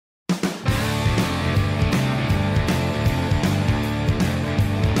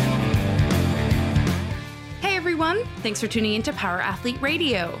Thanks for tuning into Power Athlete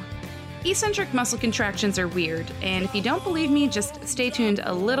Radio. Eccentric muscle contractions are weird, and if you don't believe me, just stay tuned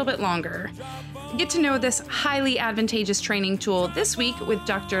a little bit longer. Get to know this highly advantageous training tool this week with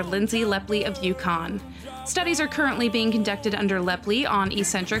Dr. Lindsay Lepley of UConn. Studies are currently being conducted under Lepley on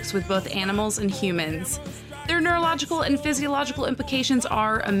eccentrics with both animals and humans. Their neurological and physiological implications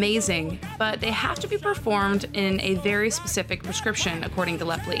are amazing, but they have to be performed in a very specific prescription, according to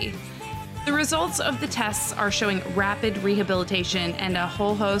Lepley. The results of the tests are showing rapid rehabilitation and a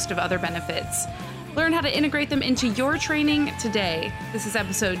whole host of other benefits. Learn how to integrate them into your training today. This is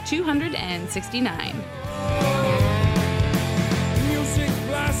episode 269.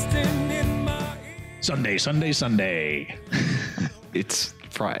 Sunday. It's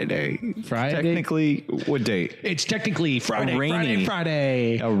Friday. Technically, what day? It's technically Friday.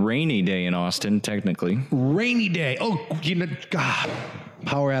 Friday. A rainy day in Austin, technically. Rainy day. Oh, God.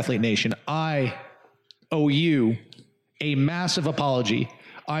 Power Athlete Nation, I owe you a massive apology.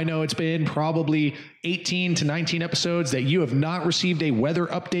 I know it's been probably 18 to 19 episodes that you have not received a weather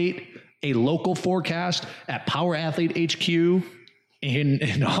update, a local forecast at Power Athlete HQ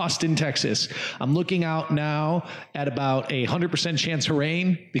in Austin, Texas. I'm looking out now at about 100% chance of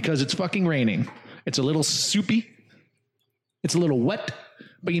rain because it's fucking raining. It's a little soupy. It's a little wet.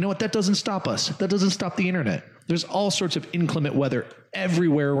 But you know what? That doesn't stop us. That doesn't stop the internet. There's all sorts of inclement weather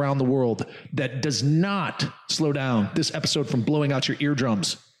everywhere around the world that does not slow down this episode from blowing out your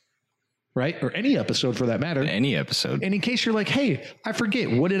eardrums, right? Or any episode for that matter. Any episode. And in case you're like, hey, I forget,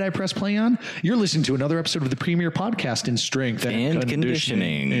 what did I press play on? You're listening to another episode of the premier podcast in strength and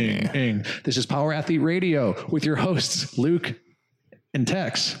conditioning. This is Power Athlete Radio with your hosts, Luke and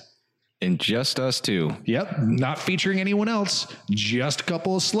Tex. And just us two. Yep, not featuring anyone else. Just a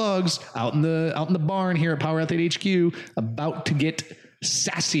couple of slugs out in the barn here at Power Athlete HQ, about to get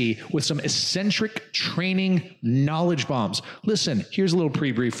sassy with some eccentric training knowledge bombs. Listen, here's a little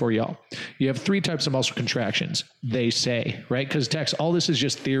pre-brief for y'all. You have 3 types of muscle contractions, they say, right? Because Tex, all this is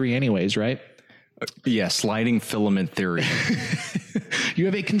just theory anyways, right? Yeah, sliding filament theory. You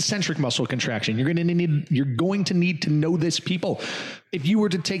have a concentric muscle contraction. You're going to need to know this, people. If you were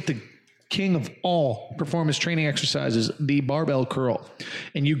to take the king of all performance training exercises, the barbell curl,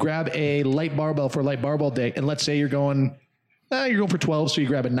 and you grab a light barbell for a light barbell day, and let's say you're going for 12, so you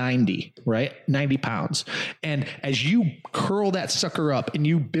grab a 90, right? 90 pounds. And as you curl that sucker up and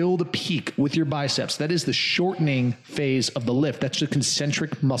you build a peak with your biceps, that is the shortening phase of the lift. That's the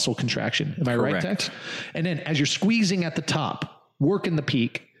concentric muscle contraction. Am I right, Tex? And then as you're squeezing at the top, working the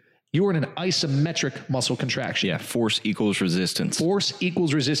peak, you're in an isometric muscle contraction. Yeah, force equals resistance. Force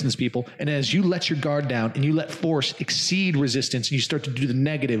equals resistance, people. And as you let your guard down and you let force exceed resistance, and you start to do the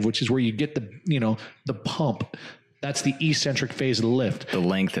negative, which is where you get the pump. That's the eccentric phase of the lift. The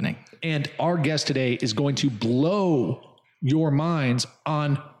lengthening. And our guest today is going to blow your minds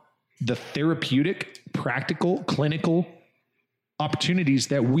on the therapeutic, practical, clinical opportunities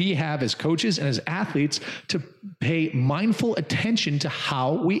that we have as coaches and as athletes to pay mindful attention to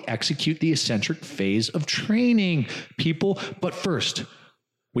how we execute the eccentric phase of training, people. But first,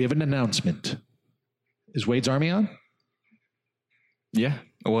 we have an announcement. Is Wade's Army on? Yeah.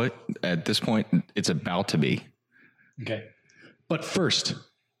 Well, at this point, it's about to be. Okay. But first,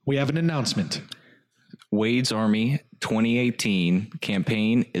 we have an announcement. Wade's Army 2018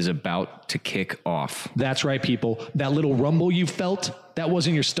 campaign is about to kick off. That's right, people. That little rumble you felt, that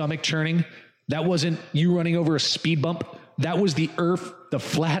wasn't your stomach churning. That wasn't you running over a speed bump. That was the earth, the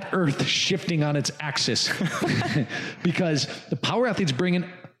flat earth shifting on its axis. Because the Power Athletes bringing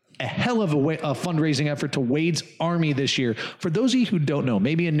a hell of a fundraising effort to Wade's Army this year. For those of you who don't know,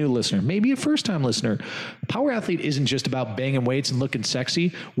 maybe a new listener, maybe a first-time listener, Power Athlete isn't just about banging weights and looking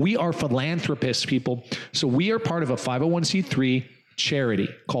sexy. We are philanthropists, people. So we are part of a 501c3 charity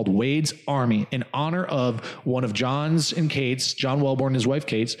called Wade's Army in honor of one of John's and Kate's, John Wellborn and his wife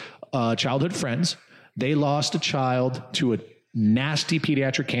Kate's, childhood friends. They lost a child to a nasty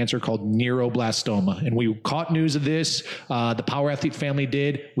pediatric cancer called neuroblastoma. And we caught news of this. The Power Athlete family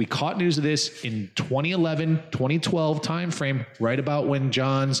did. We caught news of this in 2011, 2012 timeframe, right about when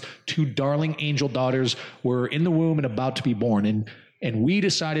John's 2 darling angel daughters were in the womb and about to be born. And we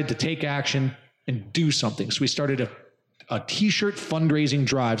decided to take action and do something. So we started a t-shirt fundraising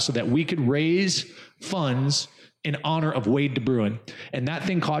drive so that we could raise funds in honor of Wade DeBruin. And that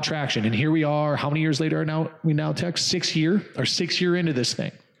thing caught traction. And here we are, how many years later we now text? 6 year into this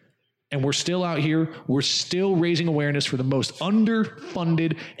thing. And we're still out here. We're still raising awareness for the most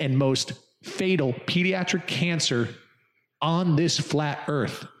underfunded and most fatal pediatric cancer on this flat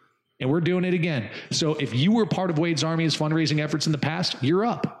earth. And we're doing it again. So if you were part of Wade's Army's fundraising efforts in the past, you're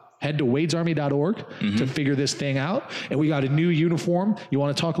up. Head to wadesarmy.org to figure this thing out. And we got a new uniform. You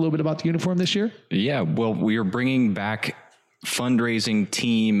want to talk a little bit about the uniform this year? Yeah, well, we are bringing back fundraising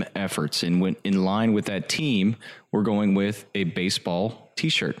team efforts. And in line with that team, we're going with a baseball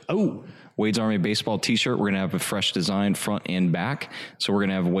t-shirt. Oh, Wade's Army baseball t-shirt. We're going to have a fresh design front and back. So we're going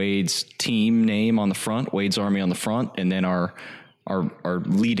to have Wade's team name on the front, Wade's Army on the front, and then our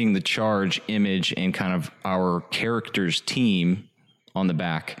leading the charge image and kind of our characters team on the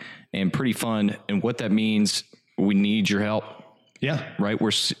back. And pretty fun. And what that means, we need your help. yeah. Right.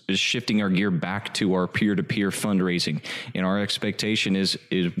 We're shifting our gear back to our peer-to-peer fundraising. And our expectation is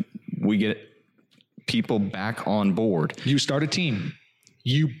we get people back on board. You start a team.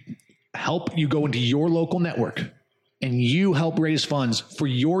 You go into your local network and you help raise funds for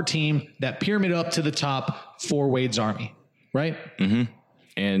your team, that pyramid up to the top for Wade's Army, right? Mm-hmm.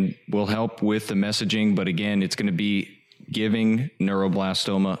 And we'll help with the messaging. But again, it's going to be giving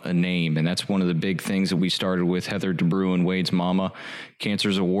neuroblastoma a name. And that's one of the big things that we started with Heather DeBruin, Wade's mama. Cancer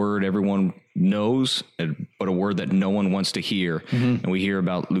is a word everyone knows, but a word that no one wants to hear. Mm-hmm. And we hear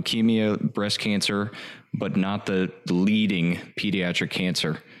about leukemia, breast cancer, but not the leading pediatric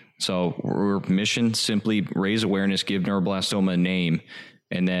cancer. So our mission, simply raise awareness, give neuroblastoma a name,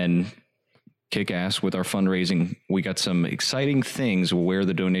 and then kick ass with our fundraising. We got some exciting things where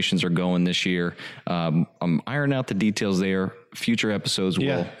the donations are going this year. I'm ironing out the details there. Future episodes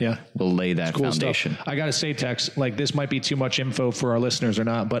will lay that cool foundation. Stuff. I got to say, Tex, like this might be too much info for our listeners or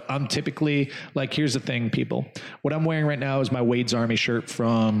not, but I'm typically like, here's the thing, people. What I'm wearing right now is my Wade's Army shirt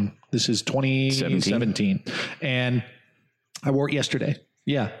from, this is 2017. And I wore it yesterday.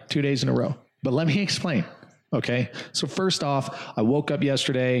 Yeah, 2 days in a row. But let me explain. Okay. So first off, I woke up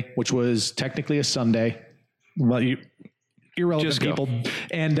yesterday, which was technically a Sunday. Well, irrelevant people.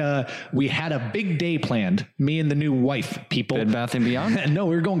 And we had a big day planned, me and the new wife, people. Bed Bath & Beyond? No,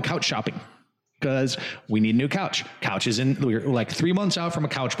 we were going couch shopping because we need a new couch. We're like 3 months out from a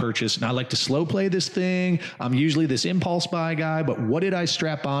couch purchase, and I like to slow play this thing. I'm usually this impulse buy guy, but what did I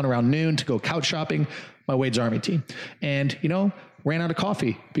strap on around noon to go couch shopping? My Wade's Army team. And, ran out of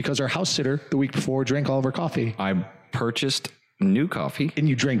coffee because our house sitter the week before drank all of our coffee. I purchased new coffee. And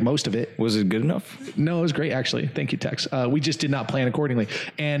you drank most of it. Was it good enough? No, it was great, actually. Thank you, Tex. We just did not plan accordingly.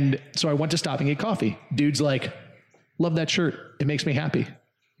 And so I went to stop and get coffee. Dude's like, love that shirt. It makes me happy.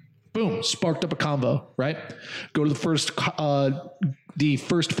 Boom, sparked up a convo, right? Go to the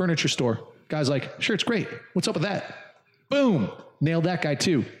first furniture store. Guy's like, shirt's great. What's up with that? Boom, nailed that guy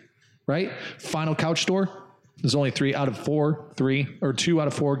too, right? Final couch store. There's only 2 out of 4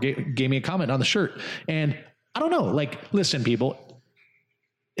 gave me a comment on the shirt. And I don't know, like, listen, people,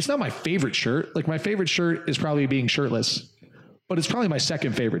 it's not my favorite shirt. Like, my favorite shirt is probably being shirtless, but it's probably my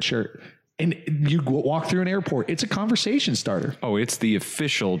second favorite shirt. And you walk through an airport, it's a conversation starter. Oh, it's the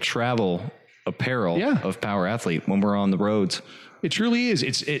official travel apparel of Power Athlete when we're on the roads. It truly is.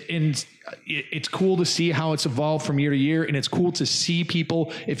 It's cool to see how it's evolved from year to year. And it's cool to see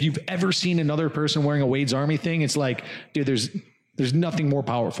people. If you've ever seen another person wearing a Wade's Army thing, it's like, dude, there's nothing more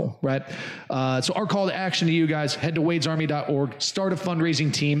powerful, right? So our call to action to you guys, head to wadesarmy.org, start a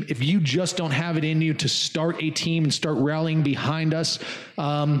fundraising team. If you just don't have it in you to start a team and start rallying behind us,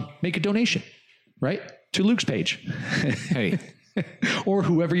 make a donation, right? To Luke's page. Hey. Or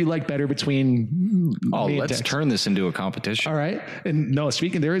whoever you like better between. Let's turn this into a competition. All right. And no,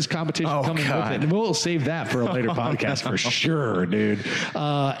 there is competition coming with it. And we'll save that for a later podcast for sure, dude.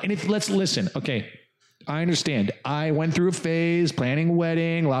 And let's listen. Okay. I understand. I went through a phase planning a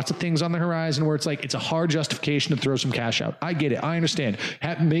wedding, lots of things on the horizon where it's like, it's a hard justification to throw some cash out. I get it. I understand.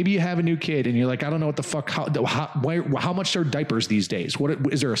 Maybe you have a new kid and you're like, I don't know what the fuck, how much are diapers these days?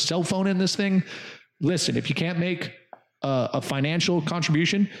 Is there a cell phone in this thing? Listen, if you can't make a financial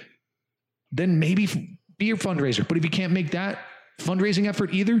contribution, then maybe be your fundraiser. But if you can't make that fundraising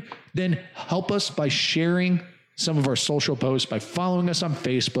effort either, then help us by sharing some of our social posts, by following us on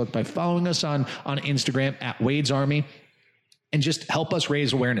Facebook, by following us on Instagram at Wade's Army, and just help us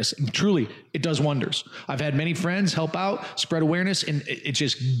raise awareness. And truly, it does wonders. I've had many friends help out, spread awareness, and it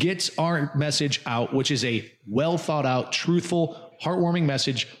just gets our message out, which is a well thought out, truthful, heartwarming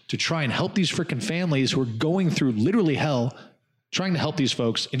message to try and help these freaking families who are going through literally hell, trying to help these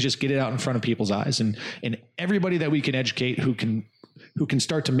folks and just get it out in front of people's eyes. And everybody that we can educate who can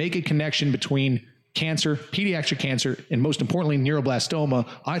start to make a connection between cancer, pediatric cancer, and most importantly, neuroblastoma,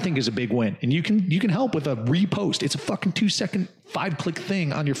 I think is a big win. And you can help with a repost. It's a fucking 2-second, 5-click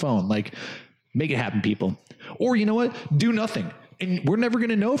thing on your phone. Like, make it happen, people. Or you know what? Do nothing. And we're never going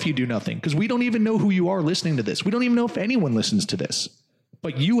to know if you do nothing because we don't even know who you are listening to this. We don't even know if anyone listens to this.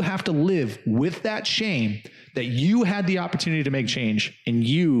 but you have to live with that shame that you had the opportunity to make change and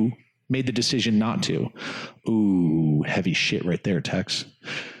you made the decision not to. Ooh, heavy shit right there, Tex.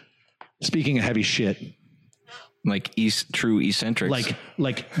 Speaking of heavy shit, like true eccentrics,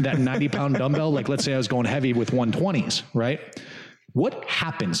 like that 90-pound dumbbell. Like, let's say I was going heavy with 120s, right? What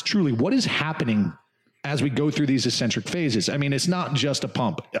happens truly? What is happening as we go through these eccentric phases? I mean, it's not just a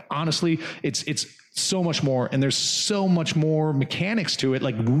pump. Honestly, it's so much more, and there's so much more mechanics to it,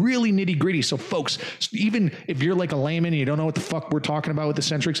 like really nitty gritty. So folks, even if you're like a layman and you don't know what the fuck we're talking about with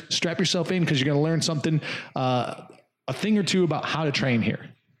eccentrics, strap yourself in because you're going to learn something, a thing or two about how to train here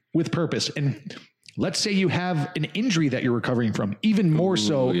with purpose. And let's say you have an injury that you're recovering from, even more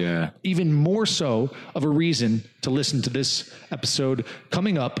so of a reason to listen to this episode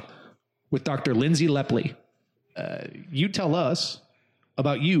coming up with Dr. Lindsay Lepley. You tell us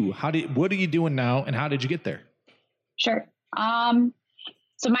about you. What are you doing now, and how did you get there? Sure.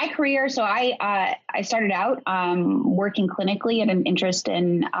 So my career, I started out working clinically, at an interest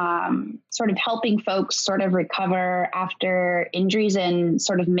in sort of helping folks sort of recover after injuries and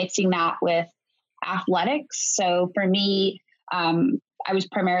sort of mixing that with athletics. So for me, I was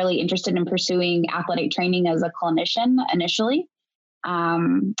primarily interested in pursuing athletic training as a clinician initially.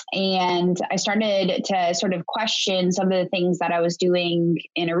 And I started to sort of question some of the things that I was doing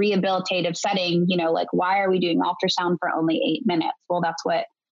in a rehabilitative setting, like, why are we doing ultrasound for only 8 minutes? Well, that's what,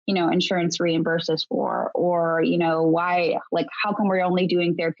 insurance reimburses for, or, why, like, how come we're only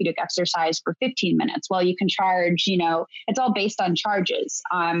doing therapeutic exercise for 15 minutes? Well, you can charge, it's all based on charges.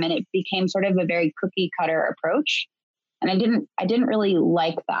 And it became sort of a very cookie cutter approach. And I didn't really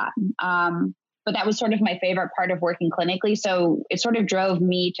like that. But that was sort of my favorite part of working clinically. So it sort of drove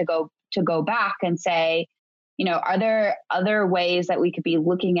me to go back and say, are there other ways that we could be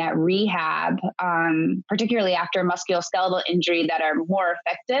looking at rehab, particularly after musculoskeletal injury, that are more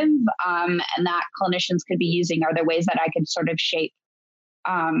effective, and that clinicians could be using? Are there ways that I could sort of shape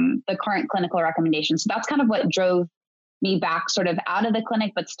the current clinical recommendations? So that's kind of what drove me back sort of out of the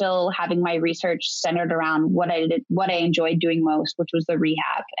clinic, but still having my research centered around what I enjoyed doing most, which was the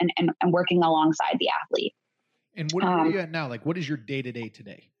rehab and working alongside the athlete. And what are you at now? Like, what is your day-to-day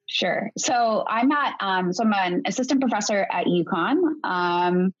today? Sure. So I'm an assistant professor at UConn.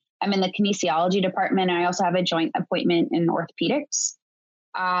 I'm in the kinesiology department, and I also have a joint appointment in orthopedics.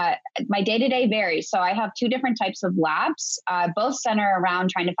 My day-to-day varies. So I have 2 different types of labs, both center around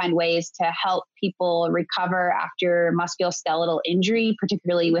trying to find ways to help people recover after musculoskeletal injury,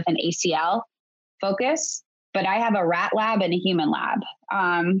 particularly with an ACL focus. But I have a rat lab and a human lab,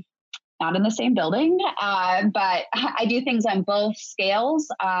 not in the same building, but I do things on both scales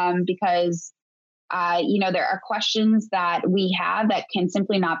because there are questions that we have that can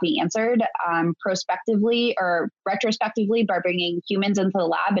simply not be answered prospectively or retrospectively by bringing humans into the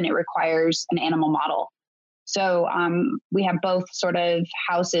lab, and it requires an animal model. So we have both sort of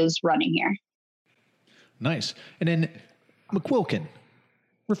houses running here. Nice. And then McQuilkin,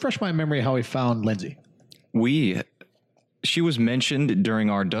 refresh my memory how we found Lindsay. She was mentioned during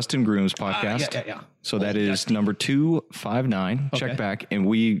our Dustin Grooms podcast. Yeah. So that is number 259. Check back. And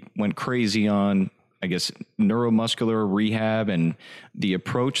we went crazy on, I guess, neuromuscular rehab and the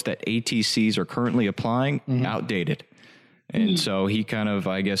approach that ATCs are currently applying, outdated. And so he kind of,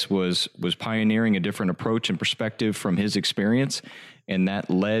 I guess, was pioneering a different approach and perspective from his experience. And that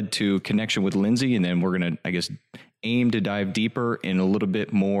led to connection with Lindsay. And then we're going to, I guess, aim to dive deeper in a little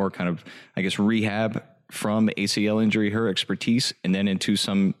bit more kind of, I guess, rehab from ACL injury, her expertise, and then into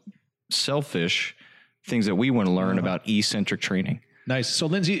some selfish things that we want to learn about eccentric training. Nice. So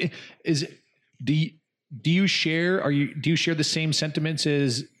Lindsay, do you share the same sentiments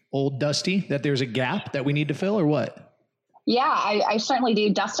as old Dusty, that there's a gap that we need to fill, or what? Yeah, I certainly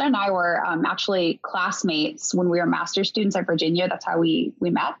do. Dustin and I were actually classmates when we were master's students at Virginia. That's how we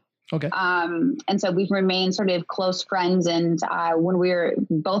met. Okay. And so we've remained sort of close friends. And when we were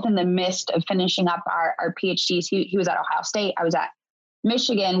both in the midst of finishing up our PhDs, he was at Ohio State, I was at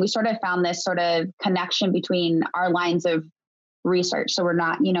Michigan. We sort of found this sort of connection between our lines of research. So we're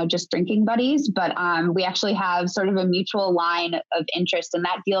not, just drinking buddies, but we actually have sort of a mutual line of interest. And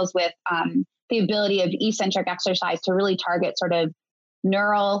that deals with the ability of eccentric exercise to really target sort of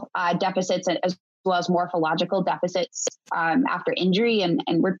neural deficits as well as morphological deficits after injury. And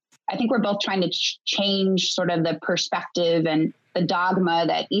I think we're both trying to change sort of the perspective and the dogma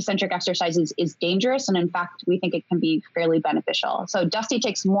that eccentric exercise is dangerous. And in fact, we think it can be fairly beneficial. So Dusty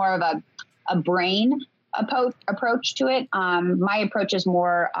takes more of a brain approach to it. My approach is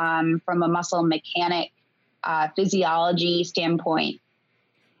more from a muscle mechanic physiology standpoint.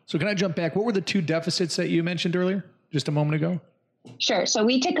 So can I jump back? What were the 2 deficits that you mentioned earlier, just a moment ago? Sure. So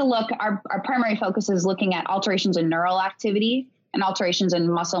we take a look, our primary focus is looking at alterations in neural activity and alterations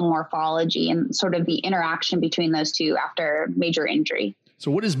in muscle morphology and sort of the interaction between those two after major injury.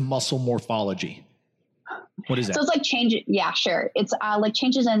 So what is muscle morphology? What is that? So it's like change. Yeah, sure. It's like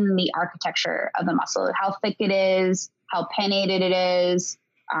changes in the architecture of the muscle, how thick it is, how pinnated it is,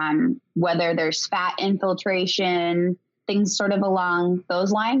 whether there's fat infiltration, things sort of along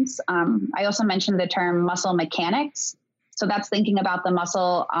those lines. I also mentioned the term muscle mechanics. So that's thinking about the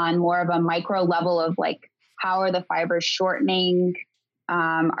muscle on more of a micro level of like, how are the fibers shortening?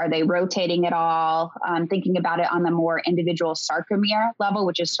 Are they rotating at all? Thinking about it on the more individual sarcomere level,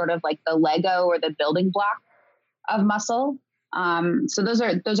 which is sort of like the Lego or the building block of muscle. So those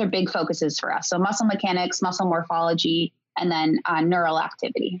are big focuses for us. So muscle mechanics, muscle morphology, and then neural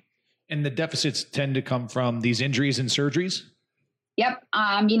activity. And the deficits tend to come from these injuries and surgeries? Yep.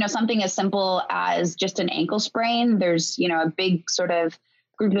 Something as simple as just an ankle sprain, there's, a big sort of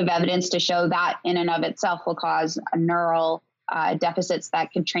group of evidence to show that in and of itself will cause a neural deficits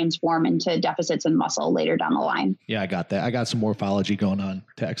that could transform into deficits in muscle later down the line. Yeah, I got that. I got some morphology going on,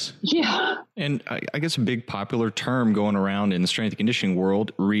 Tex. Yeah. And I guess a big popular term going around in the strength and conditioning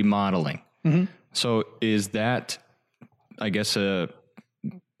world, remodeling. Mm-hmm. So is that, I guess, a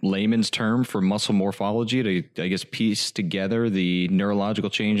layman's term for muscle morphology to, I guess, piece together the neurological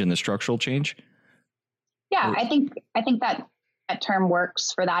change and the structural change? Yeah, I think that term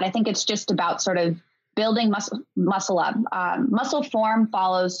works for that. I think it's just about sort of building muscle up. Muscle form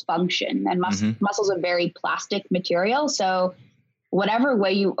follows function, and muscle's a very plastic material. So whatever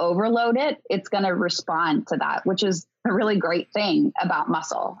way you overload it, it's going to respond to that, which is a really great thing about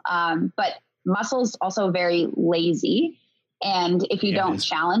muscle. But muscle's also very lazy. And if you don't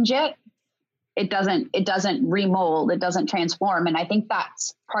challenge it, it doesn't remold, it doesn't transform. And I think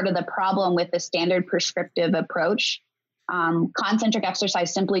that's part of the problem with the standard prescriptive approach. Concentric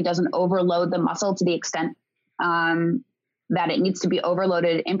exercise simply doesn't overload the muscle to the extent that it needs to be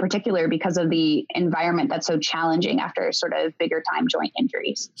overloaded, in particular because of the environment that's so challenging after sort of bigger time joint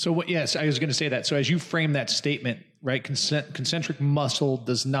injuries. So yes, I was going to say that. So as you frame that statement, right, concentric muscle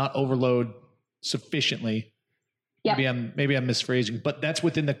does not overload sufficiently. Yep. Maybe I'm misphrasing, but that's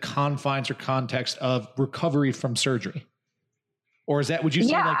within the confines or context of recovery from surgery. Or is that, would you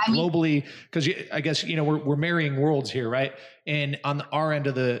say globally, because I guess, we're marrying worlds here, right? And on our end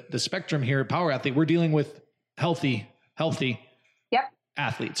of the spectrum here at Power Athlete, we're dealing with healthy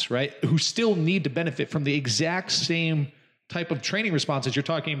athletes, right? Who still need to benefit from the exact same type of training responses you're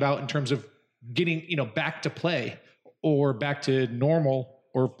talking about in terms of getting, back to play or back to normal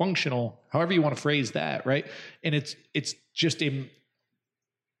or functional, however you want to phrase that, right? And it's just I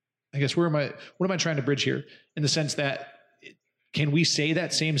guess what am I trying to bridge here? In the sense that, can we say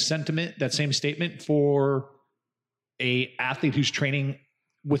that same sentiment, that same statement for a athlete who's training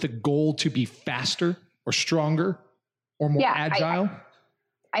with a goal to be faster or stronger or more agile?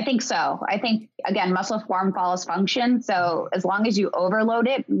 I think so. I think, again, muscle form follows function. So as long as you overload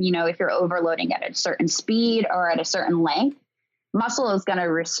it, if you're overloading at a certain speed or at a certain length, muscle is going to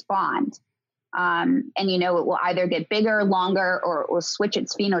respond. And, it will either get bigger, longer, or it will switch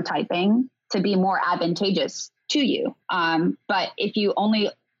its phenotyping to be more advantageous to you. But if you only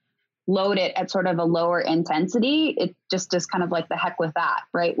load it at sort of a lower intensity, it just is kind of like the heck with that,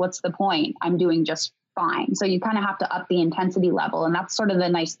 right? What's the point? I'm doing just fine. So you kind of have to up the intensity level. And that's sort of the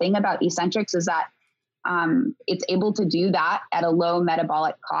nice thing about eccentrics is that it's able to do that at a low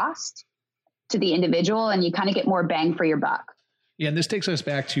metabolic cost to the individual, and you kind of get more bang for your buck. Yeah, and this takes us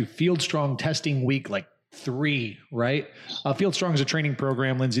back to Field Strong testing week 3, right? Field Strong is a training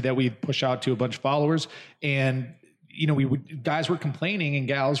program, Lindsay, that we push out to a bunch of followers. And, guys were complaining and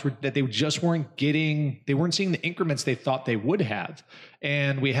gals that they just weren't seeing the increments they thought they would have.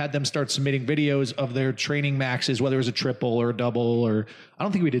 And we had them start submitting videos of their training maxes, whether it was a triple or a double, or I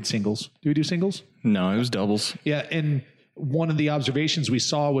don't think we did singles. Do we do singles? No, it was doubles. Yeah. And one of the observations we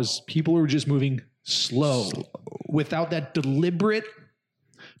saw was people were just moving slow without that deliberate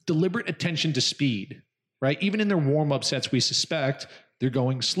attention to speed, right? Even in their warm-up sets, we suspect they're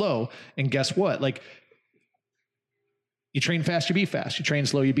going slow. And guess what? You train fast, you be fast. You train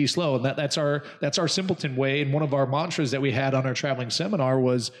slow, you be slow. And that's our simpleton way. And one of our mantras that we had on our traveling seminar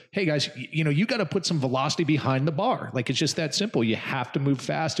was, hey guys, you got to put some velocity behind the bar. It's just that simple. You have to move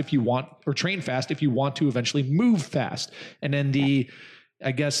fast if you want, or train fast if you want to eventually move fast. And then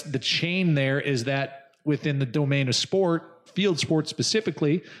I guess the chain there is that within the domain of sport, field sport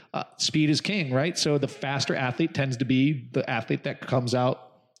specifically, speed is king, right? So the faster athlete tends to be the athlete that comes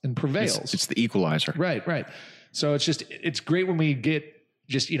out and prevails. It's the equalizer. Right. So it's great when we get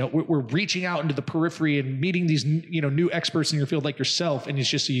just, we're reaching out into the periphery and meeting these, new experts in your field like yourself. And it's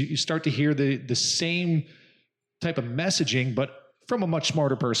just, you start to hear the same type of messaging, but from a much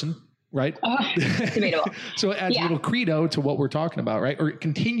smarter person, right? Debatable. So it adds a little credo to what we're talking about, right? Or it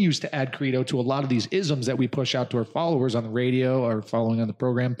continues to add credo to a lot of these isms that we push out to our followers on the radio or following on the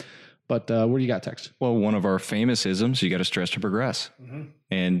program. But what do you got, Tex? Well, one of our famous isms, you got to stress to progress. Mm-hmm.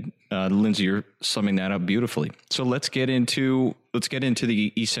 And Lindsay, you're summing that up beautifully. So let's get into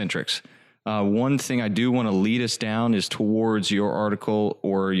the eccentrics. One thing I do want to lead us down is towards your article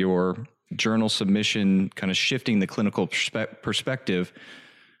or your journal submission, kind of shifting the clinical perspective.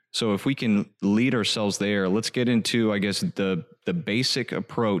 So if we can lead ourselves there, let's get into, I guess, the basic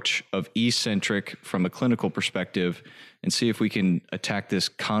approach of eccentric from a clinical perspective and see if we can attack this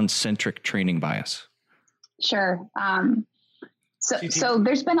concentric training bias. Sure. So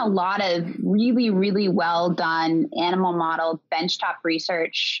there's been a lot of really, really well done animal model benchtop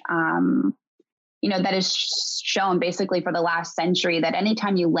research, that is shown basically for the last century that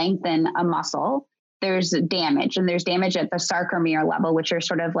anytime you lengthen a muscle, there's damage, and there's damage at the sarcomere level, which are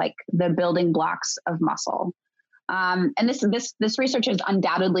sort of like the building blocks of muscle. And this research has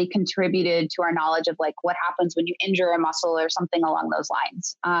undoubtedly contributed to our knowledge of like what happens when you injure a muscle or something along those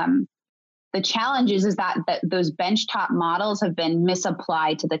lines. The challenge is that those benchtop models have been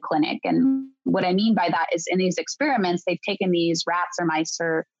misapplied to the clinic. And what I mean by that is in these experiments, they've taken these rats or mice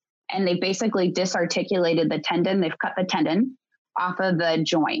and they've basically disarticulated the tendon. They've cut the tendon off of the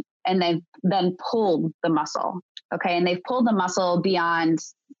joint and they've then pulled the muscle. Okay. And they've pulled the muscle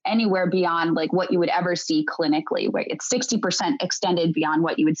anywhere beyond like what you would ever see clinically, right? It's 60% extended beyond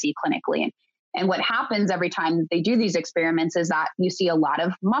what you would see clinically. And what happens every time they do these experiments is that you see a lot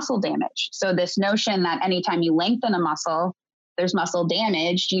of muscle damage. So this notion that anytime you lengthen a muscle, there's muscle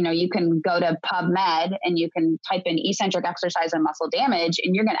damage, you can go to PubMed and you can type in eccentric exercise and muscle damage,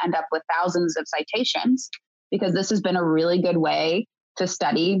 and you're going to end up with thousands of citations because this has been a really good way to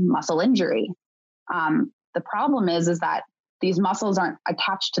study muscle injury. The problem is that these muscles aren't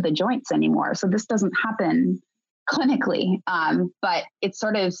attached to the joints anymore. So this doesn't happen clinically, but it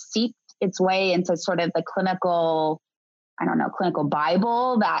sort of seeped its way into sort of the clinical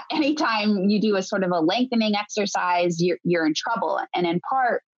Bible that anytime you do a sort of a lengthening exercise, you're in trouble. And in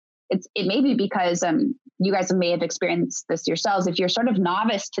part, it may be because you guys may have experienced this yourselves. If you're sort of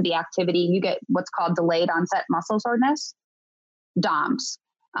novice to the activity, you get what's called delayed onset muscle soreness, DOMS.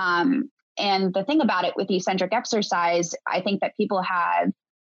 And the thing about it with eccentric exercise, I think that people have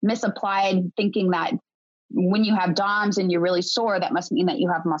misapplied thinking that when you have DOMS and you're really sore, that must mean that you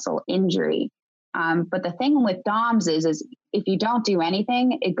have muscle injury. But the thing with DOMS is if you don't do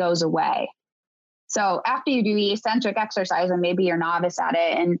anything, it goes away. So after you do eccentric exercise and maybe you're novice at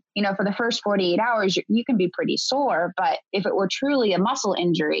it, and for the first 48 hours, you can be pretty sore. But if it were truly a muscle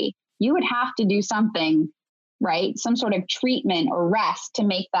injury, you would have to do something, right? Some sort of treatment or rest to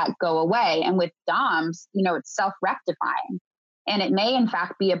make that go away. And with DOMS, it's self-rectifying. And it may in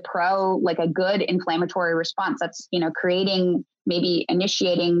fact be a good inflammatory response that's, maybe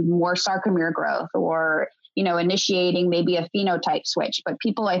initiating more sarcomere growth or, initiating maybe a phenotype switch. But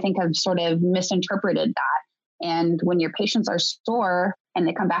people, I think, have sort of misinterpreted that. And when your patients are sore and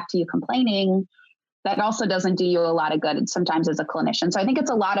they come back to you complaining, that also doesn't do you a lot of good sometimes as a clinician. So I think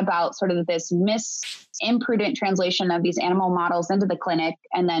it's a lot about sort of this imprudent translation of these animal models into the clinic,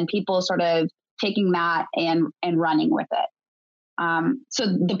 and then people sort of taking that and running with it. So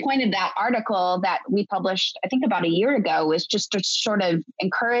the point of that article that we published, I think about a year ago, was just to sort of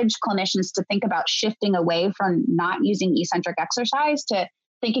encourage clinicians to think about shifting away from not using eccentric exercise to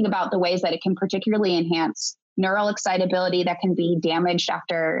thinking about the ways that it can particularly enhance neural excitability that can be damaged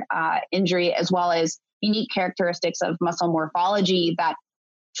after injury, as well as unique characteristics of muscle morphology that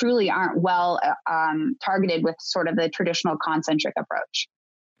truly aren't well targeted with sort of the traditional concentric approach.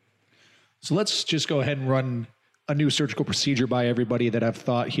 So let's just go ahead and run a new surgical procedure by everybody that I've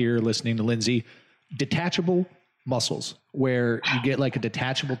thought here listening to Lindsay. Detachable muscles, where you get like a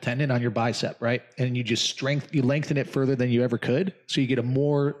detachable tendon on your bicep, right? And you just lengthen it further than you ever could. So you get a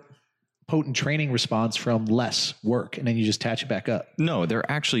more potent training response from less work, and then you just attach it back up. No, they're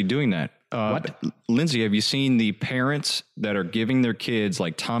actually doing that. What? Lindsay, have you seen the parents that are giving their kids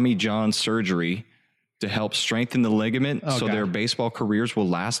like Tommy John surgery to help strengthen the ligament their baseball careers will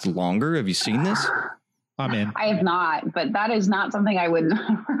last longer? Have you seen this? I'm in. I have not, but that is not something I would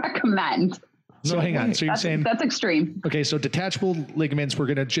recommend. So hang on. So you're saying that's extreme. Okay. So detachable ligaments, we're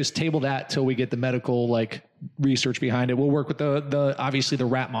going to just table that till we get the medical research behind it. We'll work with the obviously the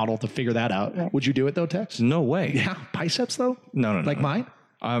rat model to figure that out. Right. Would you do it though, Tex? No way. Yeah. Biceps though? No. Mine?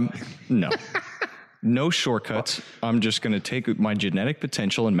 No. No shortcuts. I'm just going to take my genetic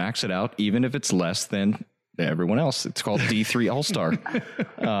potential and max it out, even if it's less than everyone else. It's called D3 All-Star.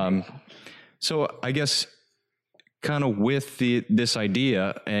 So I guess kind of with this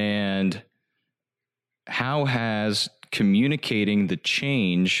idea, and how has communicating the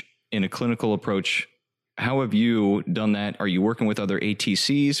change in a clinical approach, how have you done that? Are you working with other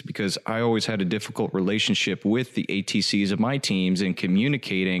ATCs? Because I always had a difficult relationship with the ATCs of my teams in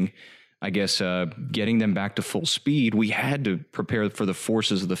communicating, I guess, getting them back to full speed. We had to prepare for the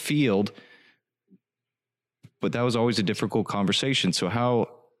forces of the field, but that was always a difficult conversation. So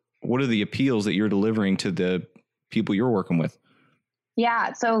what are the appeals that you're delivering to the people you're working with?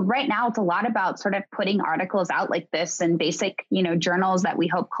 Yeah. So right now it's a lot about sort of putting articles out like this in basic, journals that we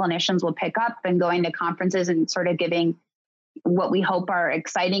hope clinicians will pick up, and going to conferences and sort of giving what we hope are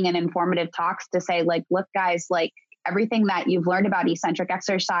exciting and informative talks to say, like, look, guys, like, everything that you've learned about eccentric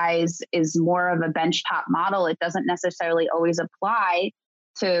exercise is more of a benchtop model. It doesn't necessarily always apply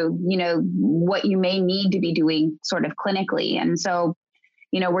to, what you may need to be doing sort of clinically. And so,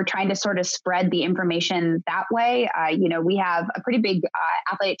 we're trying to sort of spread the information that way. We have a pretty big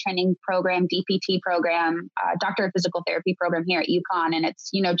athletic training program, DPT program, doctor of physical therapy program here at UConn. And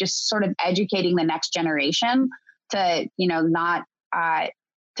it's, just sort of educating the next generation to, not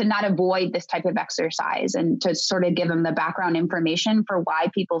avoid this type of exercise, and to sort of give them the background information for why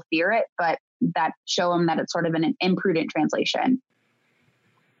people fear it, but that show them that it's sort of an imprudent translation.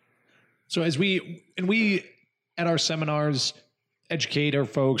 So as we at our seminars educate our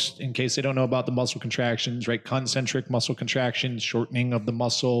folks in case they don't know about the muscle contractions, right? Concentric muscle contractions, shortening of the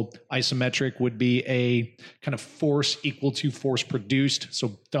muscle. Isometric would be a kind of force equal to force produced.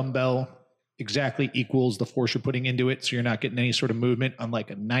 So dumbbell exactly equals the force you're putting into it. So you're not getting any sort of movement,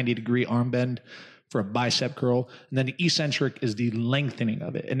 unlike a 90-degree arm bend for a bicep curl. And then the eccentric is the lengthening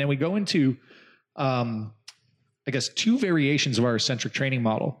of it. And then we go into, I guess, two variations of our eccentric training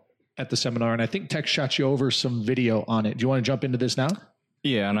model at the seminar. And I think Tex shot you over some video on it. Do you want to jump into this now?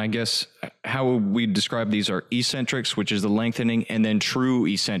 Yeah. And I guess how we describe these are eccentrics, which is the lengthening, and then true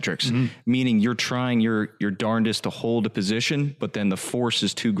eccentrics, meaning you're trying your darndest to hold a position, but then the force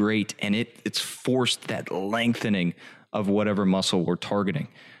is too great and it's forced that lengthening of whatever muscle we're targeting.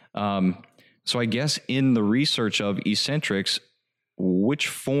 So I guess in the research of eccentrics, which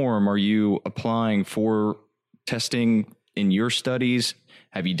form are you applying for testing in your studies?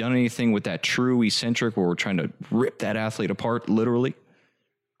 Have you done anything with that true eccentric where we're trying to rip that athlete apart, literally?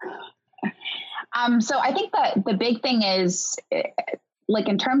 So I think that the big thing is, like,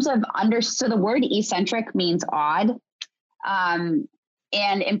 in terms of so the word eccentric means odd. And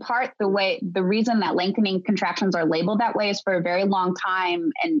in part, the reason that lengthening contractions are labeled that way is for a very long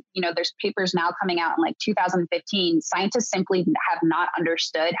time. And, there's papers now coming out in like 2015. Scientists simply have not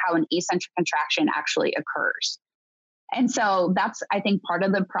understood how an eccentric contraction actually occurs. And so that's, I think, part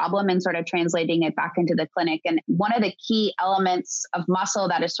of the problem in sort of translating it back into the clinic. And one of the key elements of muscle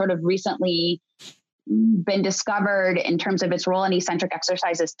that has sort of recently been discovered in terms of its role in eccentric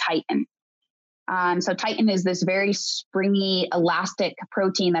exercise is titin. So titin is this very springy, elastic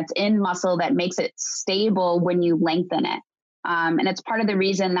protein that's in muscle that makes it stable when you lengthen it. And it's part of the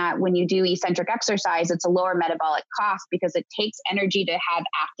reason that when you do eccentric exercise, it's a lower metabolic cost, because it takes energy to have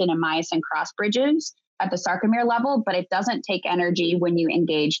actin and myosin cross bridges at the sarcomere level, but it doesn't take energy when you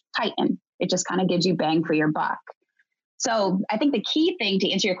engage titin. It just kind of gives you bang for your buck. So I think the key thing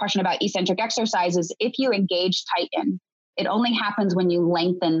to answer your question about eccentric exercise is, if you engage titin, it only happens when you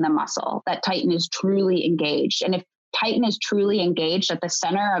lengthen the muscle that titin is truly engaged. And if titin is truly engaged at the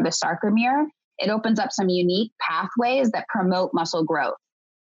center of the sarcomere, it opens up some unique pathways that promote muscle growth.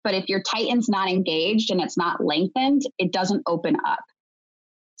 But if your titin's not engaged and it's not lengthened, it doesn't open up.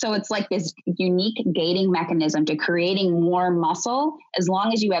 So it's like this unique gating mechanism to creating more muscle as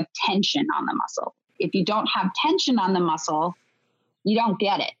long as you have tension on the muscle. If you don't have tension on the muscle, you don't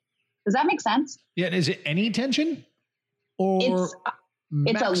get it. Does that make sense? Yeah. Is it any tension? Or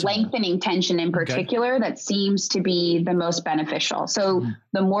it's a lengthening tension in particular that seems to be the most beneficial. So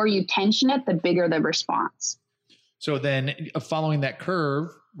the more you tension it, the bigger the response. So then following that curve,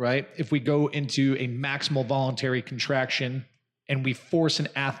 right, if we go into a maximal voluntary contraction and we force an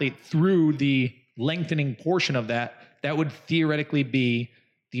athlete through the lengthening portion of that, that would theoretically be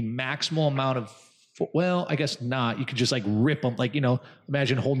the maximal amount of, well, I guess not. You could just like rip them. Like,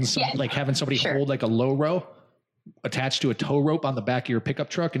 imagine holding like having somebody hold like a low row attached to a tow rope on the back of your pickup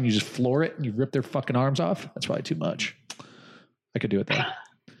truck, and you just floor it and you rip their fucking arms off. That's probably too much. I could do it though.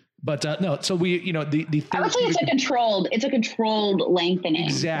 But no, so we, the I would say it's a controlled lengthening,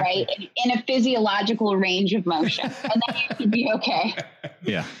 exactly, right? In a physiological range of motion, and then you should be okay.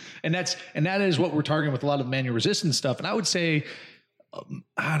 Yeah. And that is what we're targeting with a lot of manual resistance stuff. And I would say,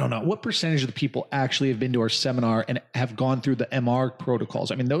 I don't know what percentage of the people actually have been to our seminar and have gone through the MR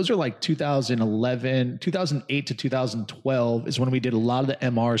protocols. I mean, those are like 2008 to 2012 is when we did a lot of the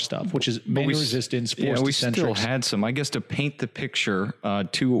MR stuff, which is manual resistance, forced we eccentrics. Still had some, I guess, to paint the picture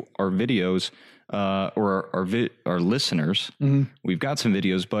to our videos or our listeners. We've got some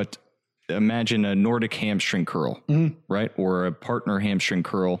videos, but imagine a Nordic hamstring curl, right? Or a partner hamstring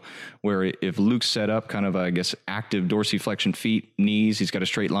curl, where if Luke's set up kind of, I guess, active dorsiflexion feet, knees, he's got a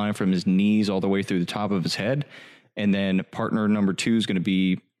straight line from his knees all the way through the top of his head. And then partner number 2 is going to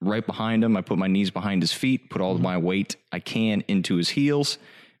be right behind him. I put my knees behind his feet, put all of my weight I can into his heels,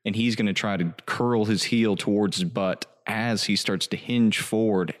 and he's going to try to curl his heel towards his butt as he starts to hinge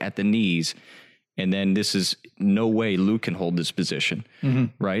forward at the knees. And then this is no way Luke can hold this position,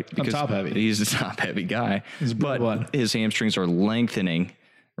 right? Because top heavy. He's a top heavy guy, but his hamstrings are lengthening,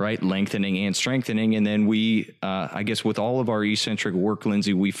 right? Lengthening and strengthening. And then we, I guess with all of our eccentric work,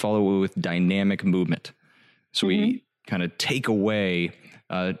 Lindsay, we follow it with dynamic movement. So we kind of take away,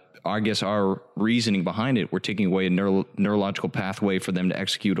 I guess our reasoning behind it. We're taking away a neurological pathway for them to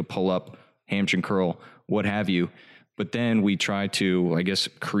execute a pull up, hamstring curl, what have you. But then we try to, I guess,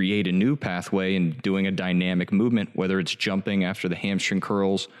 create a new pathway and doing a dynamic movement, whether it's jumping after the hamstring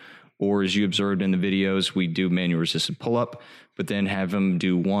curls, or as you observed in the videos, we do manual resisted pull-up, but then have them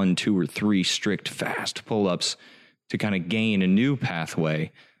do 1, 2, or 3 strict fast pull-ups to kind of gain a new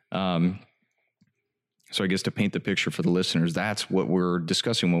pathway. So I guess to paint the picture for the listeners, that's what we're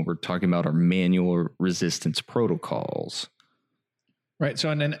discussing when we're talking about our manual resistance protocols. Right.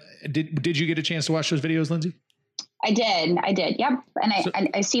 So, and then did you get a chance to watch those videos, Lindsay? I did. Yep. And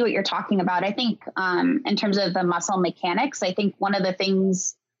I see what you're talking about. I think in terms of the muscle mechanics, I think one of the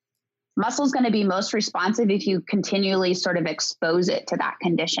things, muscle is going to be most responsive if you continually sort of expose it to that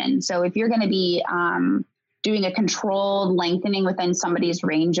condition. So if you're going to be doing a controlled lengthening within somebody's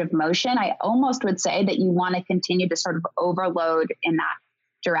range of motion, I almost would say that you want to continue to sort of overload in that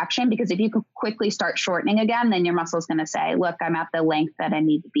direction, because if you could quickly start shortening again, then your muscle is going to say, look, I'm at the length that I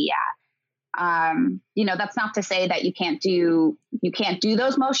need to be at. That's not to say that you can't do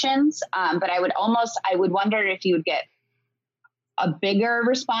those motions. But I would wonder if you would get a bigger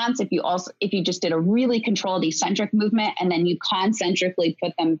response if you just did a really controlled eccentric movement and then you concentrically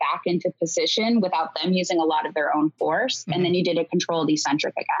put them back into position without them using a lot of their own force. And then you did a controlled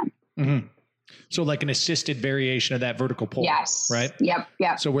eccentric again. So like an assisted variation of that vertical pull. Yes. Right. Yep.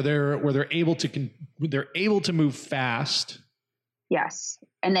 So where they're able to move fast. Yes.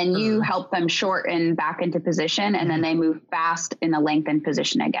 And then you help them shorten back into position, and then they move fast in a lengthened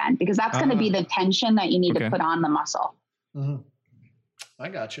position again, because that's going to be the tension that you need to put on the muscle. I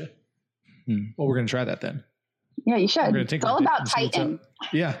gotcha. Well, we're going to try that then. Yeah, you should. It's all about Titan.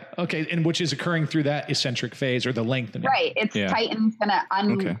 Yeah. Okay. And which is occurring through that eccentric phase or the lengthening. Right. It's Titan's going to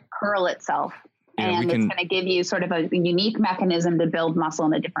uncurl itself. And it's going to give you sort of a unique mechanism to build muscle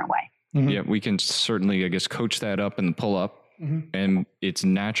in a different way. Yeah, we can certainly, I guess, coach that up in the pull up. And it's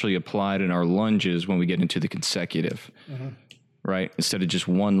naturally applied in our lunges when we get into the consecutive, right? Instead of just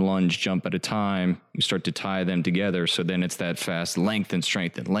one lunge jump at a time, we start to tie them together. So then it's that fast lengthen,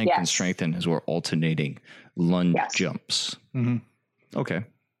 strengthen, strengthen as we're alternating lunge jumps. Okay.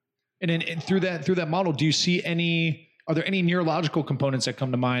 And then through that model, do you see are there any neurological components that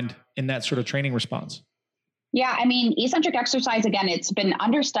come to mind in that sort of training response? Yeah, I mean, eccentric exercise, again, it's been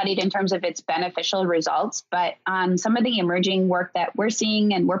understudied in terms of its beneficial results, but some of the emerging work that we're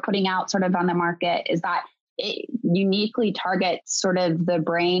seeing and we're putting out sort of on the market is that it uniquely targets sort of the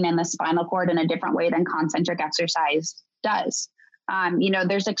brain and the spinal cord in a different way than concentric exercise does.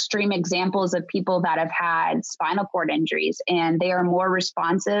 There's extreme examples of people that have had spinal cord injuries, and they are more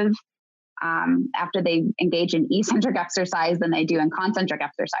responsive after they engage in eccentric exercise than they do in concentric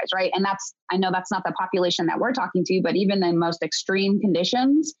exercise, right? And I know that's not the population that we're talking to, but even in most extreme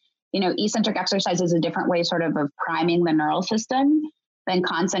conditions, eccentric exercise is a different way sort of priming the neural system than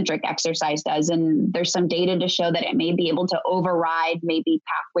concentric exercise does. And there's some data to show that it may be able to override maybe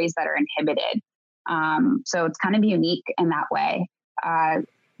pathways that are inhibited. So it's kind of unique in that way.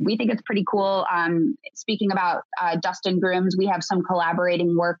 We think it's pretty cool. Speaking about Dustin Grooms, we have some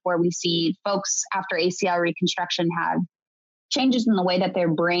collaborating work where we see folks after ACL reconstruction have changes in the way that their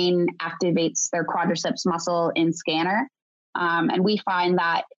brain activates their quadriceps muscle in scanner. And we find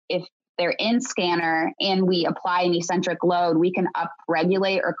that if they're in scanner and we apply an eccentric load, we can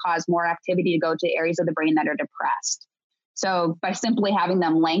upregulate or cause more activity to go to areas of the brain that are depressed. So by simply having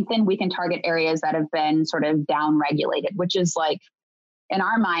them lengthen, we can target areas that have been sort of downregulated, which is like, in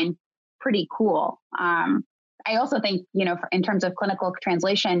our mind, pretty cool. I also think, in terms of clinical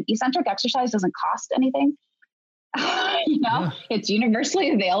translation, eccentric exercise doesn't cost anything. It's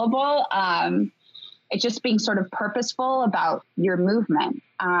universally available. It's just being sort of purposeful about your movement.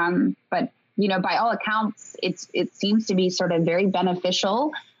 But by all accounts, it seems to be sort of very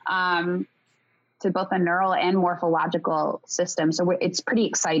beneficial to both the neural and morphological system. So it's pretty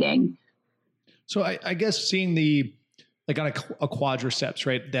exciting. So I guess seeing on a quadriceps,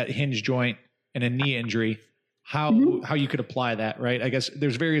 right, that hinge joint and a knee injury, how you could apply that, right? I guess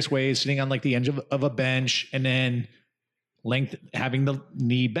there's various ways, sitting on like the edge of a bench and then having the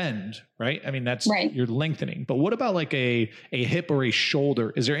knee bend, right? I mean, that's right. You're lengthening. But what about like a hip or a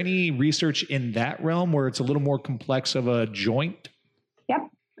shoulder? Is there any research in that realm where it's a little more complex of a joint? Yep.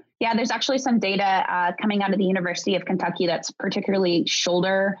 Yeah, there's actually some data coming out of the University of Kentucky that's particularly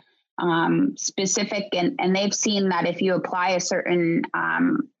shoulder specific. And they've seen that if you apply a certain,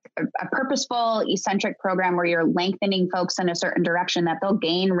 a purposeful eccentric program where you're lengthening folks in a certain direction, that they'll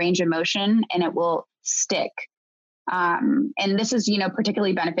gain range of motion and it will stick. And this is,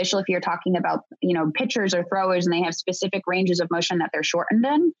 particularly beneficial if you're talking about, pitchers or throwers and they have specific ranges of motion that they're shortened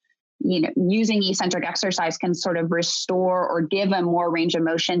in. Using eccentric exercise can sort of restore or give them more range of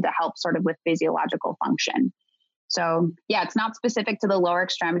motion to help sort of with physiological function. So yeah, it's not specific to the lower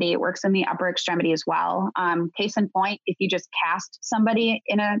extremity. It works in the upper extremity as well. Case in point, if you just cast somebody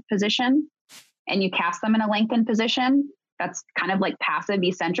in a position and you cast them in a lengthened position, that's kind of like passive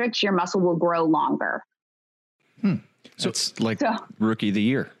eccentrics, your muscle will grow longer. So it's like rookie of the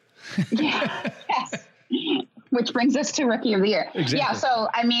year. Yeah. Yes. Which brings us to rookie of the year. Exactly. Yeah. So,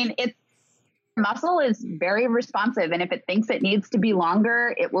 I mean, muscle is very responsive. And if it thinks it needs to be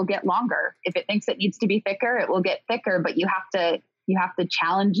longer, it will get longer. If it thinks it needs to be thicker, it will get thicker, but you have to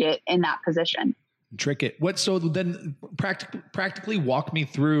challenge it in that position. Trick it. So then practically walk me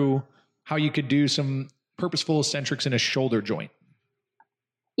through how you could do some purposeful eccentrics in a shoulder joint.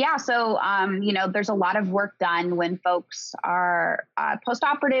 Yeah. So, there's a lot of work done when folks are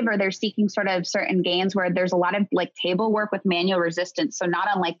post-operative or they're seeking sort of certain gains where there's a lot of like table work with manual resistance. So not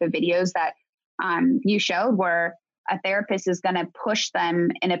unlike the videos that you showed where a therapist is going to push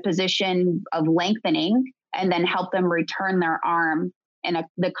them in a position of lengthening and then help them return their arm in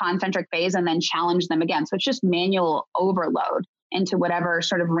the concentric phase and then challenge them again. So it's just manual overload into whatever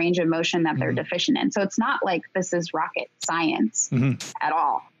sort of range of motion that they're deficient in. So it's not like this is rocket science at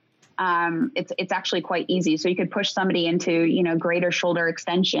all. It's actually quite easy. So you could push somebody into, greater shoulder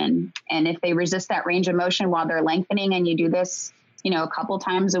extension. And if they resist that range of motion while they're lengthening and you do this, a couple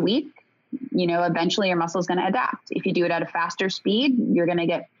times a week, eventually your muscle is going to adapt. If you do it at a faster speed, you're going to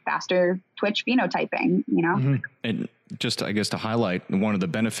get faster twitch phenotyping, And just, I guess, to highlight one of the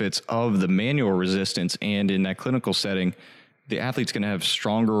benefits of the manual resistance and in that clinical setting, the athlete's going to have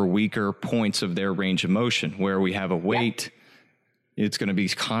stronger or weaker points of their range of motion. Where we have a weight, it's going to be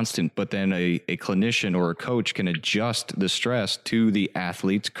constant, but then a clinician or a coach can adjust the stress to the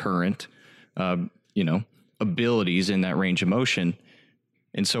athlete's current, abilities in that range of motion.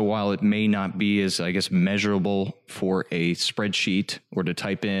 And so while it may not be as, I guess, measurable for a spreadsheet or to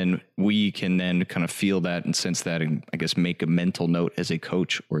type in, we can then kind of feel that and sense that and, I guess, make a mental note as a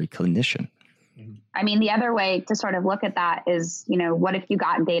coach or a clinician. I mean, the other way to sort of look at that is, what if you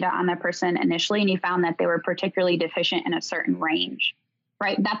got data on that person initially and you found that they were particularly deficient in a certain range,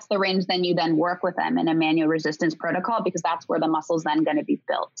 right? That's the range then you then work with them in a manual resistance protocol because that's where the muscle's then going to be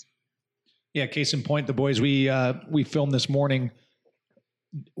built. Yeah. Case in point, the boys we filmed this morning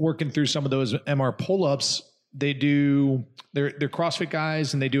working through some of those MR pull-ups. They're CrossFit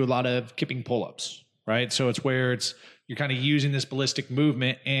guys and they do a lot of kipping pull-ups, right? So it's where you're kind of using this ballistic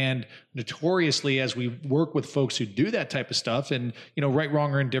movement, and notoriously as we work with folks who do that type of stuff and, right,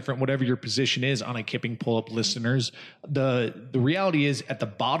 wrong, or indifferent, whatever your position is on a kipping pull-up, listeners, the reality is at the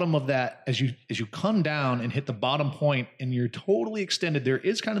bottom of that, as you come down and hit the bottom point and you're totally extended, there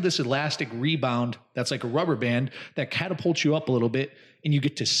is kind of this elastic rebound that's like a rubber band that catapults you up a little bit and you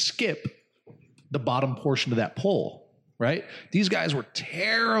get to skip the bottom portion of that pull, right? These guys were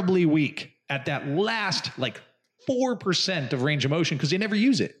terribly weak at that last 4% of range of motion because they never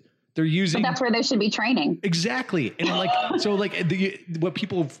use it. They're using. But that's where they should be training. Exactly. And what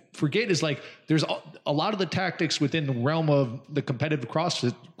people forget is there's a lot of the tactics within the realm of the competitive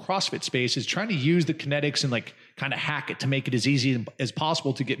CrossFit space is trying to use the kinetics and kind of hack it to make it as easy as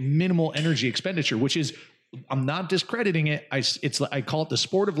possible to get minimal energy expenditure, which is, I'm not discrediting it. I call it the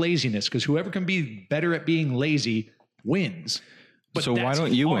sport of laziness because whoever can be better at being lazy wins. But so why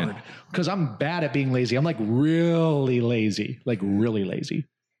don't you win? Because I'm bad at being lazy. I'm really lazy,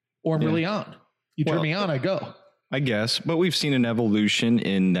 or I'm really on. You turn me on, I go. I guess, but we've seen an evolution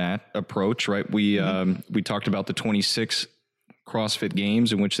in that approach, right? We talked about the 26 CrossFit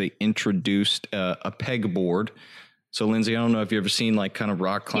Games in which they introduced a peg board. So Lindsay, I don't know if you've ever seen like kind of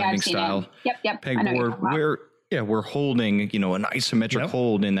rock climbing style pegboard where we're holding, you know, an isometric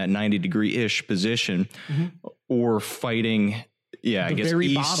hold in that 90-degree-ish position or fighting, I guess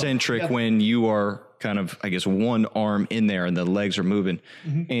eccentric when you are kind of, I guess, one arm in there and the legs are moving.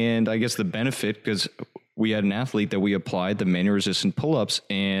 And I guess the benefit, because we had an athlete that we applied the manual resistant pull-ups,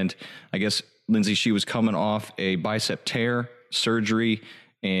 and I guess Lindsay, she was coming off a bicep tear surgery,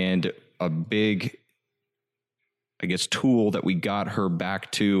 and a big, I guess, tool that we got her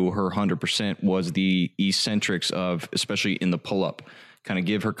back to her 100% was the eccentrics of, especially in the pull-up, kind of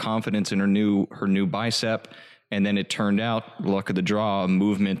give her confidence in her new bicep. And then it turned out, luck of the draw, a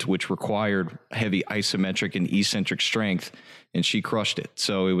movement which required heavy isometric and eccentric strength, and she crushed it.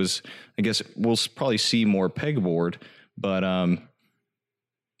 So it was, I guess we'll probably see more pegboard, but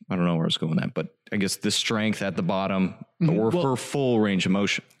I don't know where I was going with that, but I guess the strength at the bottom or for full range of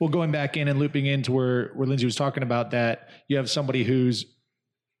motion. Well, going back in and looping into where Lindsay was talking about that, you have somebody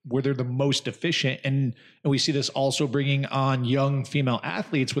where they're the most efficient. And we see this also bringing on young female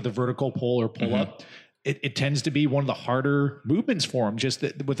athletes with a vertical pull or pull up. It tends to be one of the harder movements for them, just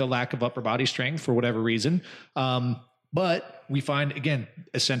with a lack of upper body strength for whatever reason. But we find, again,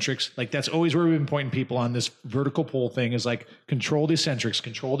 eccentrics, like that's always where we've been pointing people on this vertical pull thing is like control the eccentrics,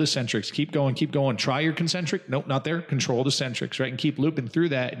 keep going, try your concentric. Nope, not there. Control the eccentrics, right? And keep looping through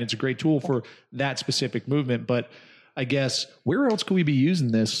that. And it's a great tool for that specific movement. But I guess where else could we be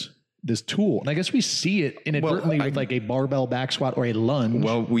using this tool? And I guess we see it inadvertently with like a barbell back squat or a lunge.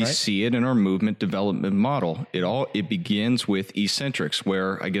 Well, we see it in our movement development model. It begins with eccentrics,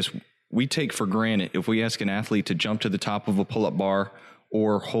 where I guess we take for granted if we ask an athlete to jump to the top of a pull-up bar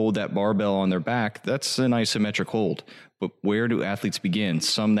or hold that barbell on their back, that's an isometric hold. But where do athletes begin?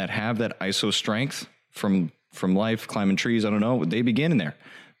 Some that have that iso strength from life, climbing trees, I don't know, they begin in there.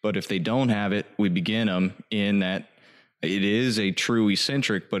 But if they don't have it, we begin them in that. It is a true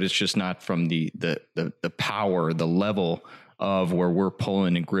eccentric, but it's just not from the power, the level of where we're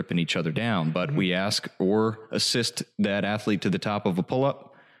pulling and gripping each other down. But we ask or assist that athlete to the top of a pull-up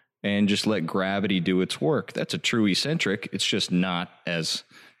and just let gravity do its work. That's a true eccentric. It's just not as,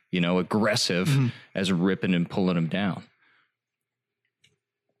 aggressive as ripping and pulling them down.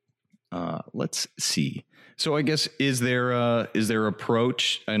 Let's see. So I guess, is there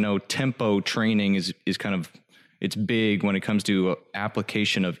approach? I know tempo training is kind of, it's big when it comes to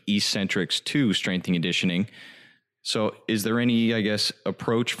application of eccentrics to strength and conditioning. So is there any, I guess,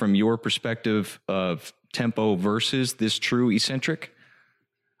 approach from your perspective of tempo versus this true eccentric?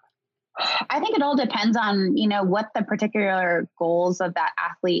 I think it all depends on, what the particular goals of that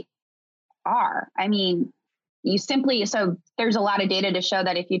athlete are. I mean, so there's a lot of data to show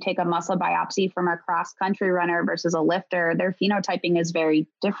that if you take a muscle biopsy from a cross-country runner versus a lifter, their phenotyping is very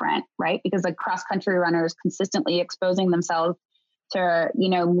different, right? Because a cross-country runner is consistently exposing themselves to,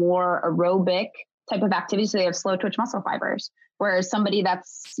 more aerobic type of activity. So they have slow twitch muscle fibers. Whereas somebody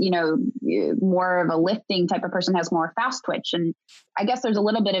that's, more of a lifting type of person has more fast twitch. And I guess there's a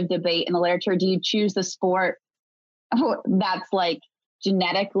little bit of debate in the literature. Do you choose the sport that's like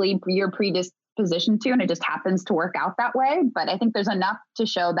genetically you're predispositioned to, and it just happens to work out that way? But I think there's enough to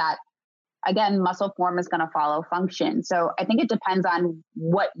show that, again, muscle form is going to follow function. So I think it depends on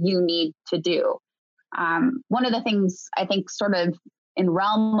what you need to do. One of the things I think sort of in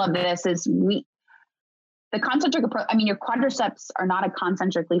realm of this is the concentric approach. I mean, your quadriceps are not a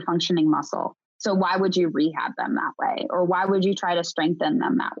concentrically functioning muscle. So why would you rehab them that way? Or why would you try to strengthen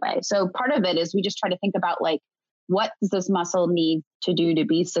them that way? So part of it is we just try to think about like, what does this muscle need to do to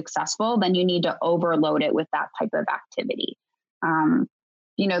be successful? Then you need to overload it with that type of activity.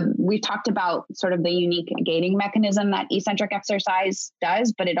 We've talked about sort of the unique gating mechanism that eccentric exercise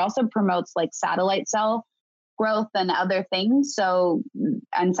does, but it also promotes like satellite cell growth and other things. So,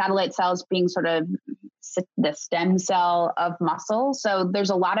 and satellite cells being sort of the stem cell of muscle. So there's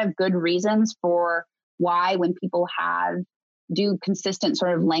a lot of good reasons for why when people do consistent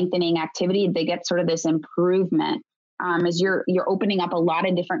sort of lengthening activity, they get sort of this improvement. As you're opening up a lot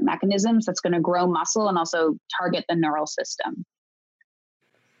of different mechanisms that's going to grow muscle and also target the neural system.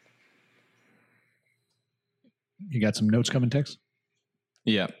 You got some notes coming, Tex?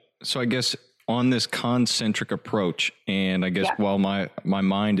 Yeah. So I guess on this concentric approach, and I guess while my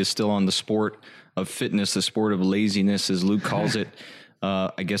mind is still on the sport of fitness, the sport of laziness, as Luke calls it,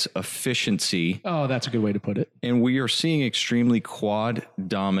 I guess efficiency. Oh, that's a good way to put it. And we are seeing extremely quad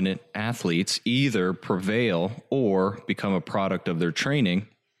dominant athletes either prevail or become a product of their training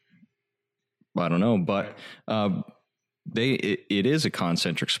I don't know, but it is a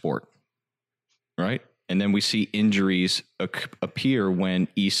concentric sport, right? And then we see injuries appear when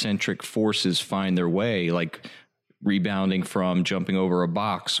eccentric forces find their way, like rebounding from jumping over a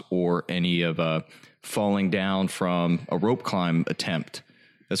box or any of falling down from a rope climb attempt.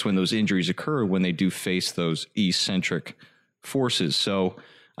 That's when those injuries occur, when they do face those eccentric forces. So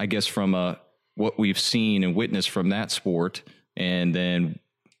I guess from what we've seen and witnessed from that sport, and then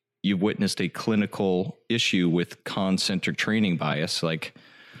you've witnessed a clinical issue with concentric training bias, like,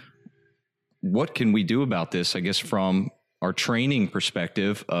 what can we do about this? I guess from our training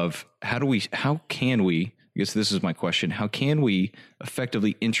perspective of how can we, I guess this is my question, how can we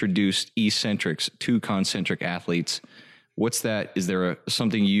effectively introduce eccentrics to concentric athletes? What's that? Is there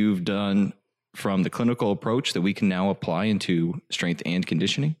something you've done from the clinical approach that we can now apply into strength and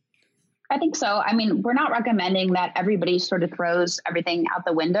conditioning? I think so. I mean, we're not recommending that everybody sort of throws everything out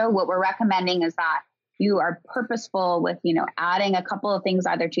the window. What we're recommending is that you are purposeful with, adding a couple of things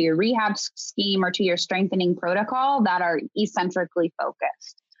either to your rehab scheme or to your strengthening protocol that are eccentrically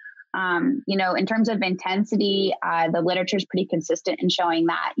focused. In terms of intensity, the literature is pretty consistent in showing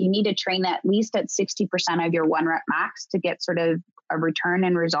that you need to train at least at 60% of your 1 rep max to get sort of a return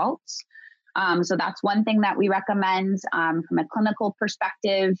in results. So that's one thing that we recommend. From a clinical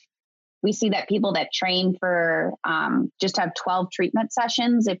perspective, we see that people that train for just have 12 treatment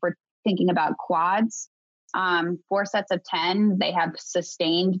sessions, if we're thinking about quads, 4 sets of 10, they have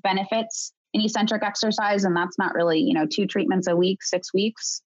sustained benefits in eccentric exercise. And that's not really, 2 treatments a week, 6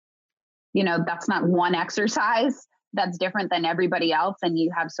 weeks. That's not one exercise that's different than everybody else. And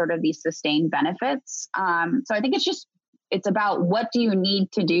you have sort of these sustained benefits. So I think it's about what do you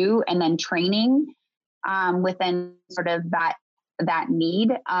need to do, and then training within sort of that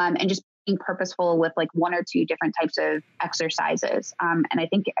need, and just being purposeful with like 1 or 2 different types of exercises. And I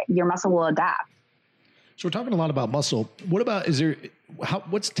think your muscle will adapt. So we're talking a lot about muscle. What about,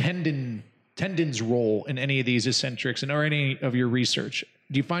 what's tendon's role in any of these eccentrics or any of your research?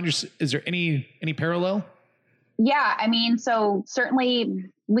 Do you find is there any parallel? Yeah. I mean, so certainly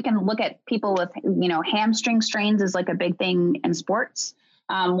we can look at people with, hamstring strains is like a big thing in sports.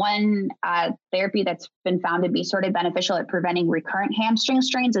 One therapy that's been found to be sort of beneficial at preventing recurrent hamstring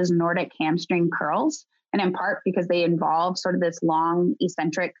strains is Nordic hamstring curls. And in part because they involve sort of this long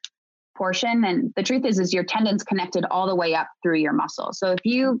eccentric portion. And the truth is your tendon's connected all the way up through your muscle. So if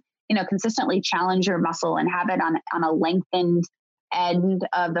you, consistently challenge your muscle and have it on a lengthened end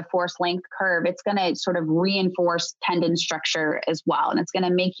of the force length curve, it's going to sort of reinforce tendon structure as well. And it's going to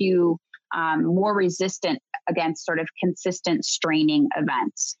make you more resistant against sort of consistent straining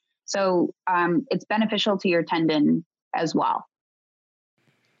events. So it's beneficial to your tendon as well.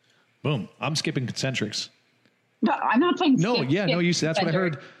 Boom. I'm skipping concentrics. No, I'm not saying. No, yeah, no, you said that's what I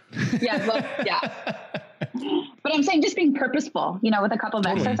heard. Yeah, well, yeah. But I'm saying just being purposeful, with a couple of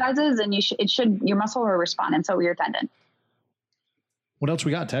exercises, and your muscle will respond, and so will your tendon. What else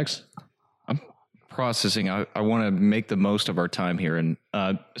we got, Tex? I'm processing. I want to make the most of our time here. And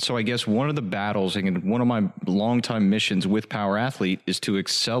so I guess one of the battles and one of my longtime missions with Power Athlete is to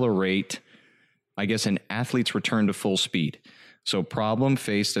accelerate, I guess, an athlete's return to full speed. So problem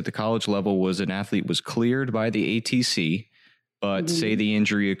faced at the college level was an athlete was cleared by the ATC, but say the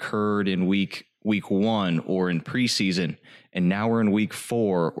injury occurred in week 1 or in preseason, and now we're in week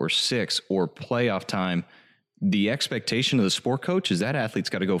 4 or 6 or playoff time. The expectation of the sport coach is that athlete's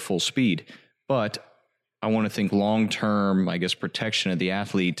got to go full speed. But I want to think long-term, I guess, protection of the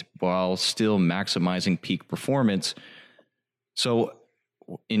athlete while still maximizing peak performance. So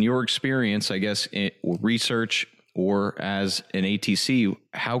in your experience, I guess, in research or as an ATC,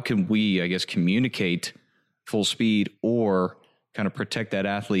 how can we, I guess, communicate full speed or kind of protect that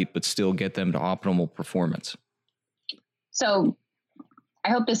athlete but still get them to optimal performance? So I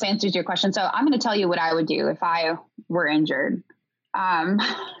hope this answers your question. So I'm going to tell you what I would do if I were injured.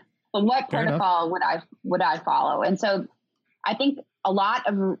 What protocol would I follow? And so I think a lot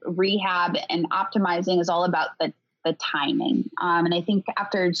of rehab and optimizing is all about the timing. And I think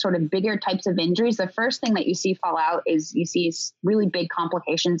after sort of bigger types of injuries, the first thing that you see fall out is you see really big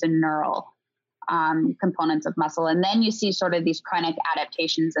complications in neural components of muscle. And then you see sort of these chronic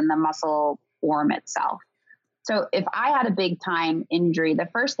adaptations in the muscle form itself. So if I had a big time injury, the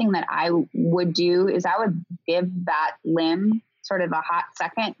first thing that I would do is I would give that limb sort of a hot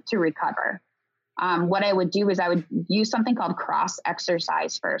second to recover. What I would do is I would use something called cross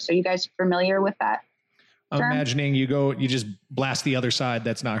exercise first. Are you guys familiar with that term? I'm imagining you just blast the other side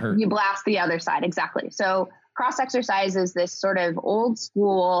that's not hurt. You blast the other side, exactly. So cross exercise is this sort of old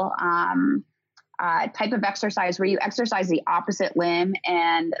school type of exercise where you exercise the opposite limb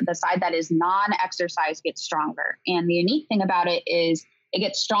and the side that is non-exercise gets stronger. And the unique thing about it is it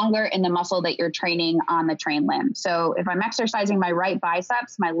gets stronger in the muscle that you're training on the trained limb. So if I'm exercising my right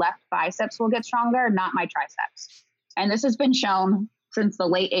biceps, my left biceps will get stronger, not my triceps. And this has been shown since the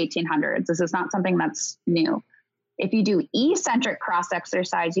late 1800s. This is not something that's new. If you do eccentric cross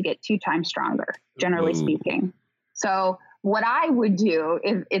exercise, you get 2 times stronger, generally speaking. So what I would do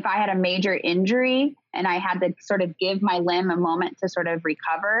if I had a major injury and I had to sort of give my limb a moment to sort of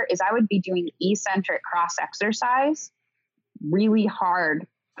recover is I would be doing eccentric cross exercise really hard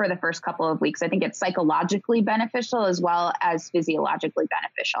for the first couple of weeks. I think it's psychologically beneficial as well as physiologically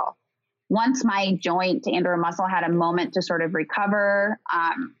beneficial. Once my joint and or muscle had a moment to sort of recover,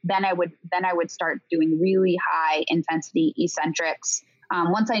 then I would start doing really high intensity eccentrics.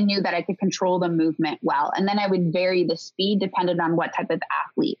 Once I knew that I could control the movement well, and then I would vary the speed depending on what type of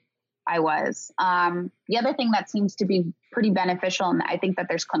athlete I was. The other thing that seems to be pretty beneficial, and I think that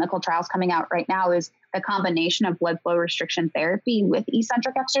there's clinical trials coming out right now, is the combination of blood flow restriction therapy with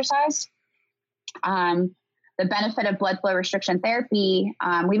eccentric exercise. The benefit of blood flow restriction therapy,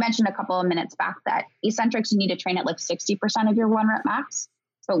 we mentioned a couple of minutes back that eccentrics, you need to train at like 60% of your 1 rep max.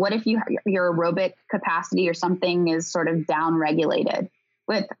 But what if your aerobic capacity or something is sort of down regulated?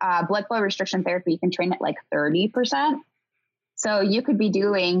 With blood flow restriction therapy, you can train at like 30%. So you could be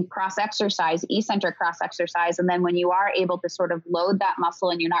doing cross exercise, eccentric cross exercise. And then when you are able to sort of load that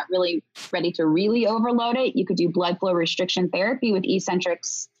muscle and you're not really ready to really overload it, you could do blood flow restriction therapy with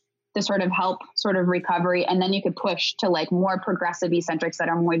eccentrics to sort of help sort of recovery. And then you could push to like more progressive eccentrics that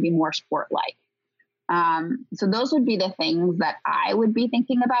are maybe more sport-like. So those would be the things that I would be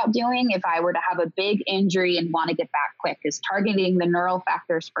thinking about doing if I were to have a big injury and want to get back quick, is targeting the neural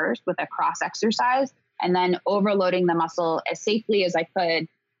factors first with a cross exercise and then overloading the muscle as safely as I could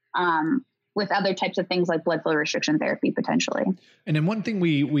with other types of things like blood flow restriction therapy potentially. And then one thing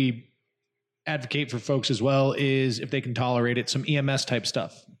we advocate for folks as well is if they can tolerate it, some EMS type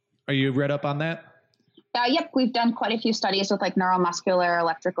stuff. Are you read up on that? Yep. We've done quite a few studies with like neuromuscular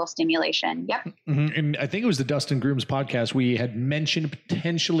electrical stimulation. Yep. Mm-hmm. And I think it was the Dustin Grooms podcast. We had mentioned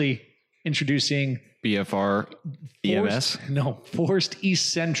potentially introducing BFR EMS. Forced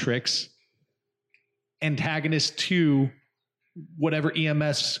eccentrics antagonist to whatever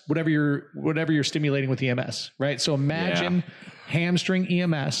EMS, whatever you're stimulating with EMS, right? So imagine hamstring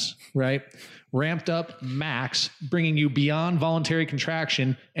EMS, right? Ramped up max, bringing you beyond voluntary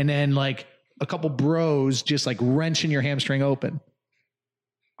contraction, and then like a couple bros just like wrenching your hamstring open.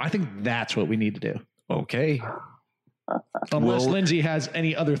 I think that's what we need to do. Okay. Unless Lindsay has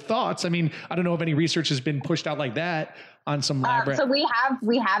any other thoughts. I mean, I don't know if any research has been pushed out like that on some lab. So we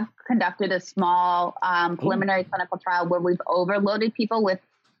have conducted a small preliminary clinical trial where we've overloaded people with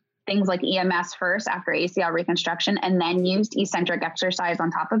things like EMS first after ACL reconstruction and then used eccentric exercise on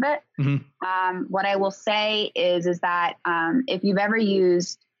top of it. Mm-hmm. What I will say is that if you've ever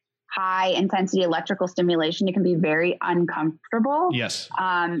used high intensity electrical stimulation, it can be very uncomfortable. Yes.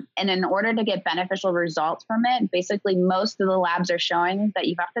 And in order to get beneficial results from it, basically most of the labs are showing that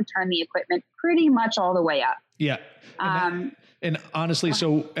you have to turn the equipment pretty much all the way up. Yeah. And honestly,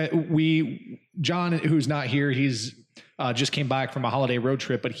 so John, who's not here, he's just came back from a holiday road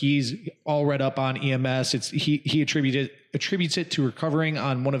trip, but he's all read up on EMS. He attributes it to recovering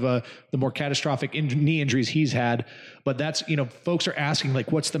on one of the more catastrophic knee injuries he's had. But that's, folks are asking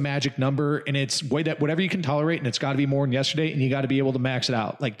like, what's the magic number? And it's whatever you can tolerate, and it's got to be more than yesterday, and you got to be able to max it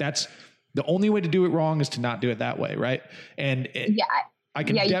out. Like that's the only way to do it wrong is to not do it that way, right? And I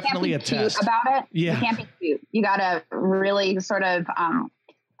can definitely attest about it. Yeah, you can't be cute. You got to really sort of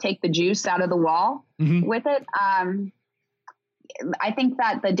take the juice out of the wall with it. I think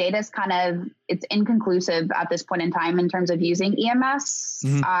that the data is it's inconclusive at this point in time in terms of using EMS.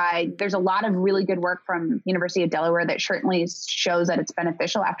 There's a lot of really good work from University of Delaware that certainly shows that it's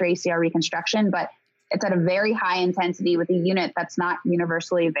beneficial after ACL reconstruction, but it's at a very high intensity with a unit that's not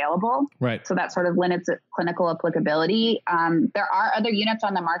universally available. Right. So that sort of limits clinical applicability. There are other units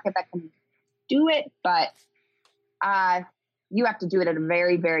on the market that can do it, but you have to do it at a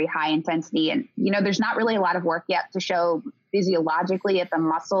very, very high intensity. And, there's not really a lot of work yet to show physiologically at the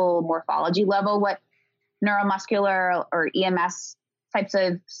muscle morphology level what neuromuscular or EMS types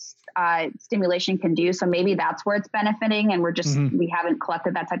of stimulation can do. So maybe that's where it's benefiting. And we haven't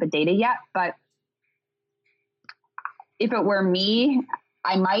collected that type of data yet. But if it were me,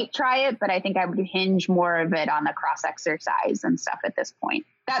 I might try it, but I think I would hinge more of it on the cross exercise and stuff at this point.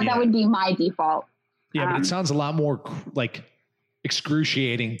 That would be my default. Yeah, but it sounds a lot more like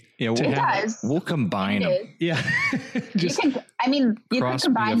excruciating. Yeah, it does. We'll combine them. Yeah. You can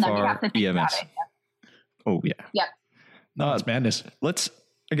combine them. You have to think about it. Oh yeah. Yep. No, it's madness. Let's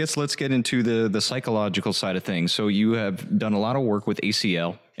get into the psychological side of things. So you have done a lot of work with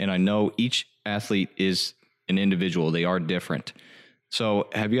ACL, and I know each athlete is an individual. They are different. So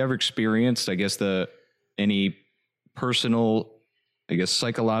have you ever experienced, I guess, any personal, I guess,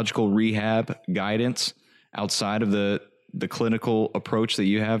 psychological rehab guidance outside of the clinical approach that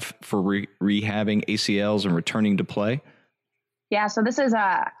you have for rehabbing ACLs and returning to play? Yeah, so this is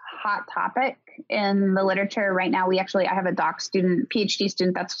a hot topic in the literature right now. I have a PhD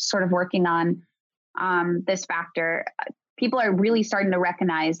student that's sort of working on this factor. People are really starting to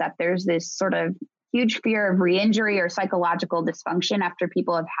recognize that there's this sort of huge fear of re-injury or psychological dysfunction after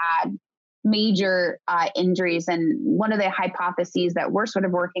people have had major injuries. And one of the hypotheses that we're sort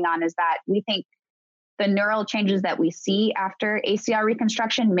of working on is that we think the neural changes that we see after ACL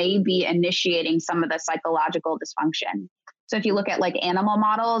reconstruction may be initiating some of the psychological dysfunction. So if you look at like animal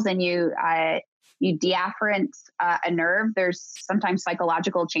models and you deafferent a nerve, there's sometimes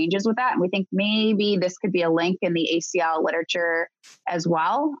psychological changes with that. And we think maybe this could be a link in the ACL literature as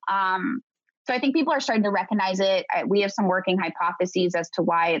well. So I think people are starting to recognize it. We have some working hypotheses as to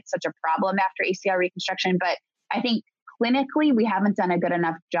why it's such a problem after ACL reconstruction. But I think clinically, we haven't done a good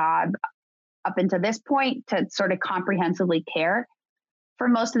enough job up until this point to sort of comprehensively care for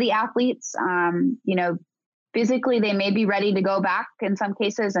most of the athletes. Physically, they may be ready to go back in some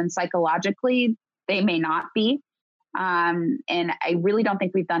cases, and psychologically, they may not be. And I really don't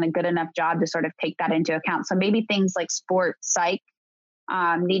think we've done a good enough job to sort of take that into account. So maybe things like sports psych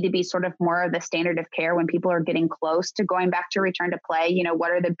need to be sort of more of the standard of care when people are getting close to going back to return to play.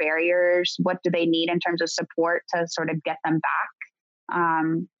 What are the barriers? What do they need in terms of support to sort of get them back?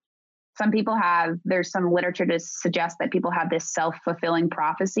 There's some literature to suggest that people have this self-fulfilling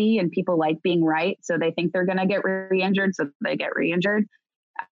prophecy and people like being right. So they think they're going to get re-injured. So they get re-injured.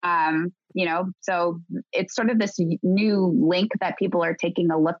 So it's sort of this new link that people are taking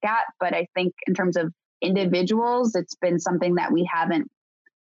a look at. But I think in terms of individuals, it's been something that we haven't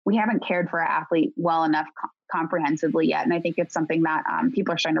cared for our athlete well enough comprehensively yet. And I think it's something that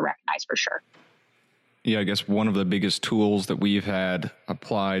people are starting to recognize for sure. Yeah, I guess one of the biggest tools that we've had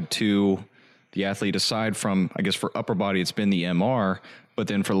applied to the athlete, aside from, I guess, for upper body, it's been the MR, but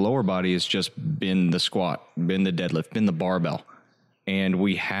then for lower body, it's just been the squat, been the deadlift, been the barbell. And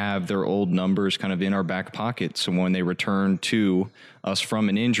we have their old numbers kind of in our back pocket. So when they return to us from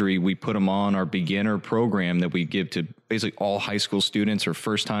an injury, we put them on our beginner program that we give to basically all high school students or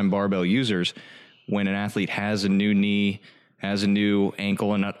first-time barbell users. When an athlete has a new knee, has a new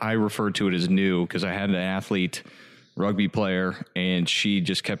ankle, and I refer to it as new because I had an athlete, rugby player, and she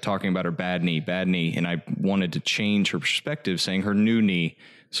just kept talking about her bad knee, and I wanted to change her perspective, saying her new knee.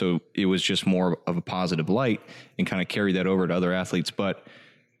 So it was just more of a positive light and kind of carry that over to other athletes. But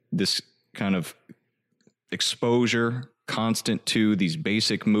this kind of exposure constant to these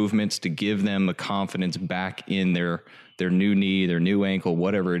basic movements to give them the confidence back in their new knee, their new ankle,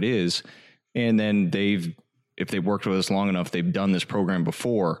 whatever it is. And then if they've worked with us long enough, they've done this program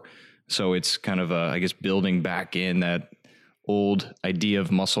before. So it's kind of building back in that old idea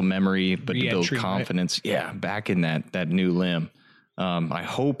of muscle memory, but to build confidence. Right? Yeah. Back in that new limb. Go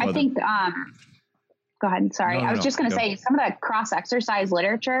ahead. Sorry. I was just going to say some of the cross exercise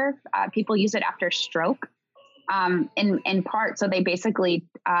literature, people use it after stroke, in part. So they basically,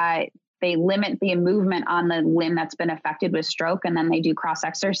 they limit the movement on the limb that's been affected with stroke. And then they do cross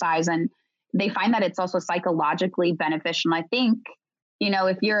exercise, and they find that it's also psychologically beneficial. And I think,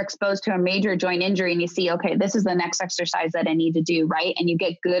 if you're exposed to a major joint injury and you see, okay, this is the next exercise that I need to do, right? And you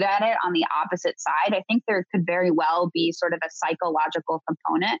get good at it on the opposite side, I think there could very well be sort of a psychological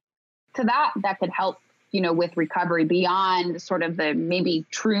component to that could help, with recovery beyond sort of the maybe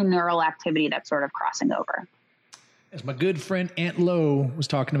true neural activity that's sort of crossing over. As my good friend Ant Lowe was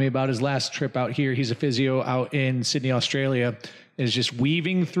talking to me about his last trip out here, he's a physio out in Sydney, Australia, is just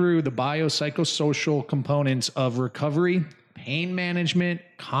weaving through the biopsychosocial components of recovery, pain management,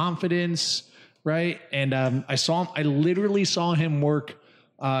 confidence, right? And I literally saw him work.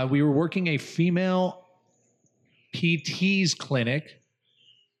 We were working a female PT's clinic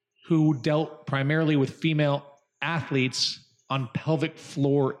who dealt primarily with female athletes on pelvic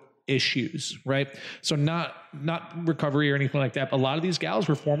floor issues, right? So not recovery or anything like that. But a lot of these gals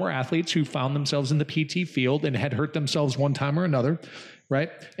were former athletes who found themselves in the PT field and had hurt themselves one time or another, right?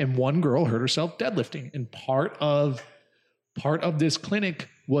 And one girl hurt herself deadlifting. And part of this clinic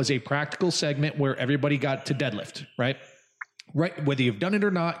was a practical segment where everybody got to deadlift, right? Right. Whether you've done it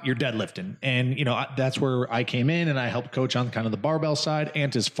or not, you're deadlifting. And, that's where I came in and I helped coach on kind of the barbell side.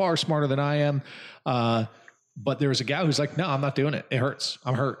 Ant is far smarter than I am. But there was a guy who's like, no, I'm not doing it. It hurts.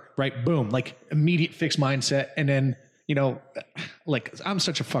 I'm hurt. Right. Boom. Like immediate fixed mindset. And then, you know, like I'm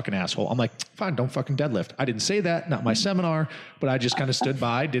such a fucking asshole. I'm like, fine, don't fucking deadlift. I didn't say that, not my seminar, but I just kind of stood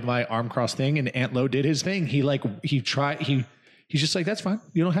by, did my arm cross thing, and Aunt Lo did his thing. He's just like, that's fine.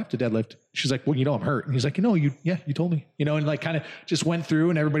 You don't have to deadlift. She's like, well, you know, I'm hurt. And he's like, no, you told me, you know, and like kind of just went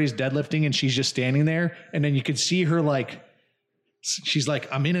through and everybody's deadlifting and she's just standing there. And then you could see her like, she's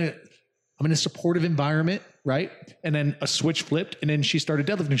like, I'm in a supportive environment. Right. And then a switch flipped and then she started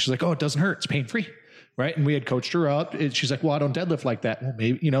deadlifting. She's like, oh, it doesn't hurt. It's pain free. Right. And we had coached her up. She's like, well, I don't deadlift like that. Well,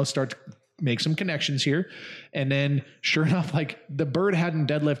 maybe, you know, start to make some connections here. And then sure enough, like the bird hadn't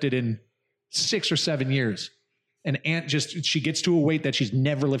deadlifted in 6 or 7 years. And she gets to a weight that she's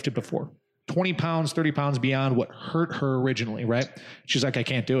never lifted before. 20 pounds, 30 pounds beyond what hurt her originally. Right. She's like, I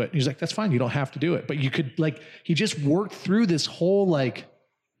can't do it. And he's like, that's fine. You don't have to do it. But you could he just worked through this whole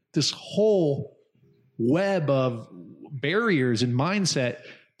web of barriers and mindset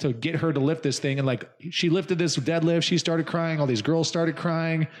to get her to lift this thing. And like, she lifted this deadlift. She started crying. All these girls started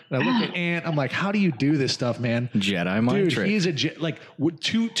crying. And I look at Ant. I'm like, how do you do this stuff, man? Jedi mind trick. He's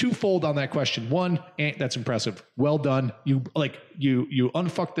twofold on that question. One, Ant, that's impressive. Well done. You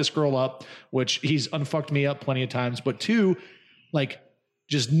unfucked this girl up, which he's unfucked me up plenty of times. But two, like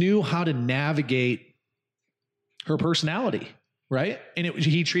just knew how to navigate her personality. Right. And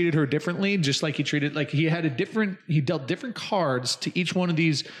he treated her differently, just like he dealt different cards to each one of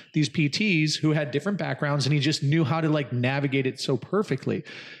these PTs who had different backgrounds, and he just knew how to like navigate it so perfectly.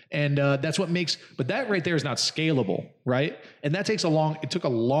 And that's what but that right there is not scalable. Right. And that it took a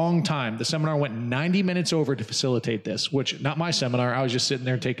long time. The seminar went 90 minutes over to facilitate this, which not my seminar. I was just sitting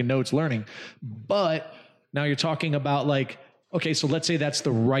there taking notes, learning. But now you're talking about like, okay, so let's say that's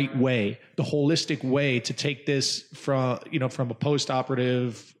the right way, the holistic way to take this from a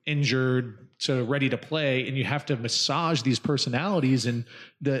post-operative injured to ready to play. And you have to massage these personalities and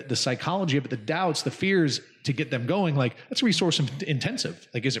the psychology of it, the doubts, the fears to get them going. Like that's resource intensive.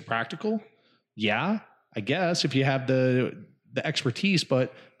 Like, is it practical? Yeah, I guess if you have the expertise,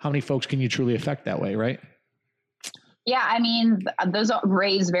 but how many folks can you truly affect that way? Right. Yeah, I mean, those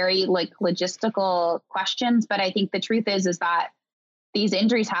raise very like logistical questions, but I think the truth is that these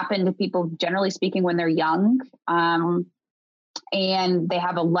injuries happen to people, generally speaking, when they're young, and they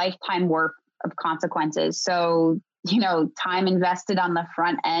have a lifetime worth of consequences. So, you know, time invested on the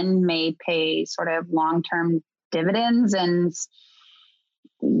front end may pay sort of long-term dividends, and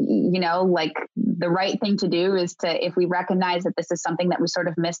you know, like the right thing to do is if we recognize that this is something that we sort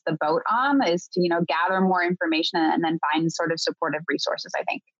of missed the boat on, is to, you know, gather more information and then find sort of supportive resources, I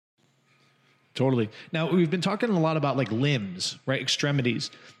think. Totally. Now we've been talking a lot about like limbs, right? Extremities.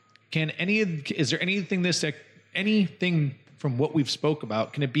 Is there anything from what we've spoke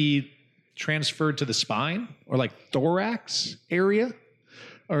about, can it be transferred to the spine or like thorax area?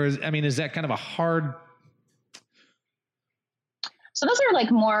 Or is that kind of a hard? So those are like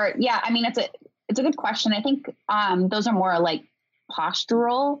more, I mean, it's a good question. I think those are more like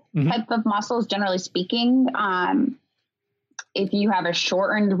postural type of muscles, generally speaking. If you have a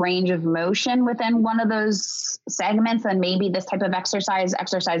shortened range of motion within one of those segments, then maybe this type of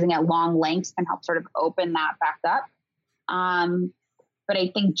exercising at long lengths can help sort of open that back up. But I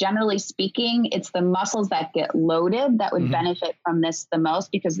think generally speaking, it's the muscles that get loaded that would benefit from this the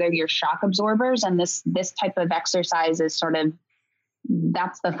most, because they're your shock absorbers. And this type of exercise is sort of,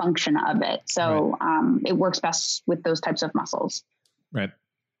 that's the function of it. So it works best with those types of muscles. Right.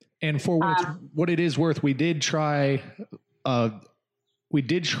 And for what it is worth, we did try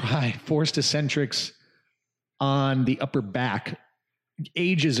forced eccentrics on the upper back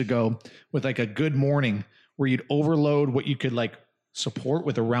ages ago with like a good morning, where you'd overload what you could like support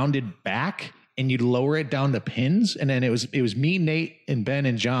with a rounded back, and you'd lower it down to pins. And then it was me, Nate, and Ben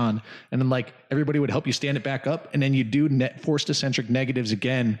and John. And then like everybody would help you stand it back up. And then you do forced eccentric negatives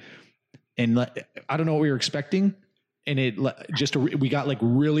again. And I don't know what we were expecting. And we got like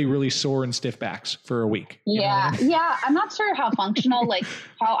really, really sore and stiff backs for a week. Yeah. Yeah. I'm not sure how functional, like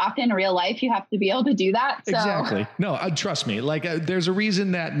how often in real life you have to be able to do that. So. Exactly. No, trust me. Like there's a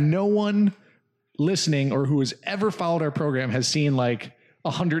reason that no one listening or who has ever followed our program has seen like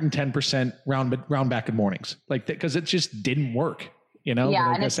 110% round back in mornings, like that, because it just didn't work, you know?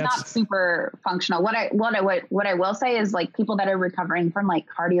 Yeah, and it's not super functional. What I will say is like people that are recovering from like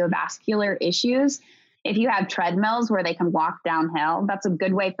cardiovascular issues, if you have treadmills where they can walk downhill, that's a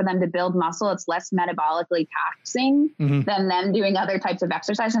good way for them to build muscle. It's less metabolically taxing than them doing other types of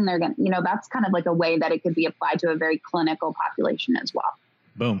exercise. And they're going to, you know, that's kind of like a way that it could be applied to a very clinical population as well.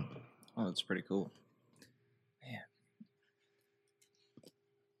 Boom. Oh, that's pretty cool.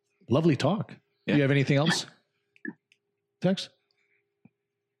 Lovely talk. Yeah. Do you have anything else? Tex?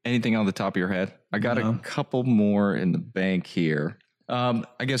 Anything on the top of your head? I got a couple more in the bank here. I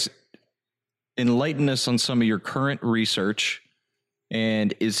guess enlighten us on some of your current research,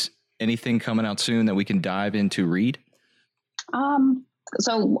 and is anything coming out soon that we can dive into, Reed?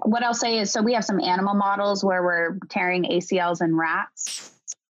 So what I'll say is, so we have some animal models where we're tearing ACLs in rats.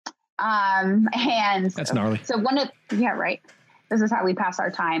 And that's gnarly. So yeah, right. This is how we pass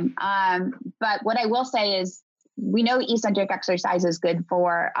our time. But what I will say is, we know eccentric exercise is good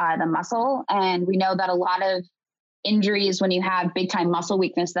for the muscle. And we know that a lot of injuries, when you have big time muscle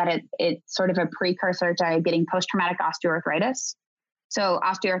weakness, that it's sort of a precursor to getting post-traumatic osteoarthritis. So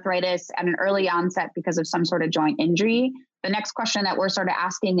osteoarthritis at an early onset because of some sort of joint injury. The next question that we're sort of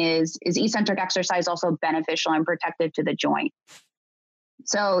asking is eccentric exercise also beneficial and protective to the joint?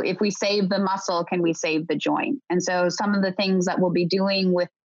 So if we save the muscle, can we save the joint? And so some of the things that we'll be doing with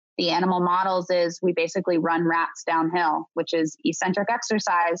the animal models is we basically run rats downhill, which is eccentric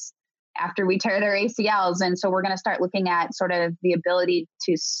exercise after we tear their ACLs. And so we're going to start looking at sort of the ability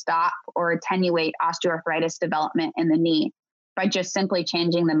to stop or attenuate osteoarthritis development in the knee by just simply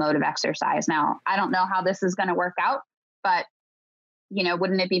changing the mode of exercise. Now, I don't know how this is going to work out, but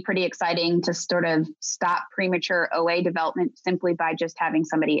wouldn't it be pretty exciting to sort of stop premature OA development simply by just having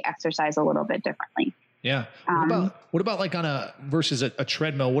somebody exercise a little bit differently? Yeah. What about like on versus a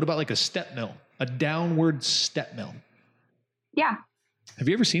treadmill? What about like a step mill, a downward step mill? Yeah. Have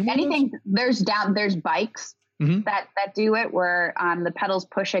you ever seen one? Anything? There's bikes that do it where the pedals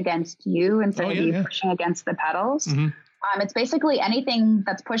push against you instead of you pushing against the pedals. It's basically anything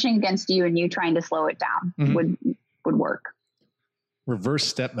that's pushing against you and you trying to slow it down would work. Reverse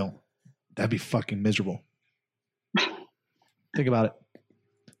step mill. That'd be fucking miserable. Think about it.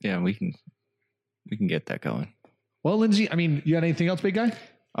 Yeah, we can get that going. Well, Lindsay, I mean, you got anything else, big guy?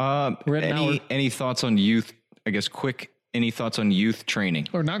 We're at an hour. Any thoughts on youth? I guess quick. Any thoughts on youth training?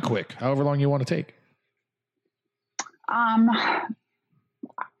 Or not quick, however long you want to take. I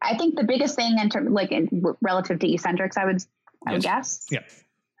think the biggest thing relative to eccentrics, I would guess. Yeah.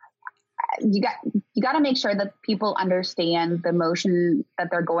 You got to make sure that people understand the motion that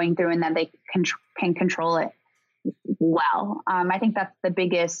they're going through and that they can control it well. I think that's the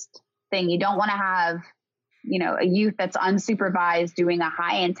biggest thing. You don't want to have, a youth that's unsupervised doing a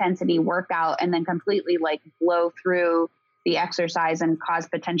high intensity workout and then completely blow through the exercise and cause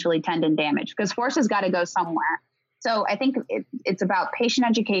potentially tendon damage, because force has got to go somewhere. So I think it's about patient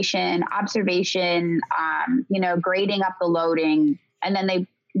education, observation, grading up the loading, and then they,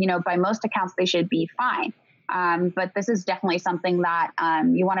 by most accounts, they should be fine. But this is definitely something that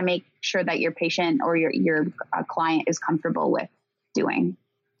you want to make sure that your patient or your client is comfortable with doing.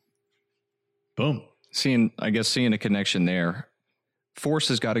 Boom. Seeing a connection there. Force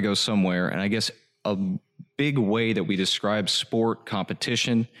has got to go somewhere. And I guess a big way that we describe sport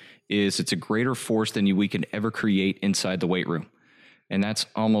competition is it's a greater force than we can ever create inside the weight room. And that's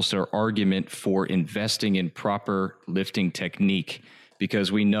almost our argument for investing in proper lifting technique,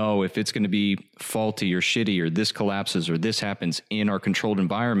 because we know if it's going to be faulty or shitty or this collapses or this happens in our controlled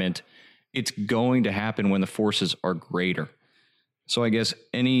environment, it's going to happen when the forces are greater. So I guess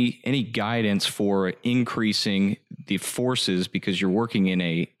any guidance for increasing the forces because you're working in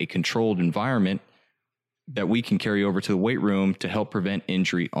a controlled environment that we can carry over to the weight room to help prevent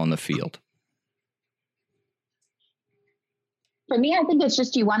injury on the field? For me, I think it's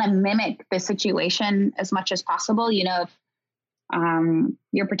just you want to mimic the situation as much as possible. If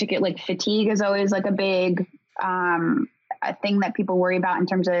your particular fatigue is always a big a thing that people worry about in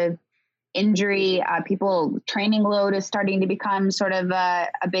terms of injury. People training load is starting to become sort of a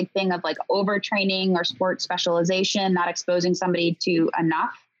big thing of overtraining or sport specialization, not exposing somebody to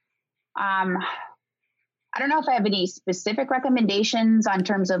enough. I don't know if I have any specific recommendations on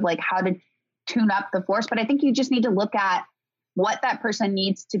terms of how to tune up the force, but I think you just need to look at what that person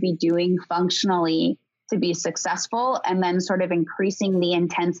needs to be doing functionally to be successful, and then sort of increasing the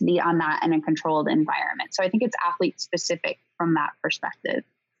intensity on that in a controlled environment. So I think it's athlete specific from that perspective.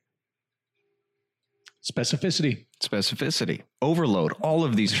 Specificity, overload, all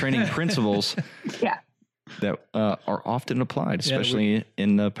of these training principles that are often applied, especially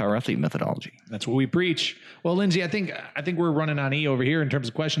in the power athlete methodology. That's what we preach. Well, Lindsay, I think we're running on E over here in terms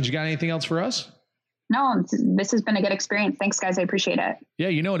of questions. You got anything else for us? No, this has been a good experience. Thanks, guys. I appreciate it. Yeah,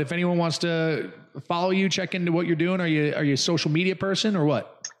 if anyone wants to follow you, check into what you're doing, are you a social media person or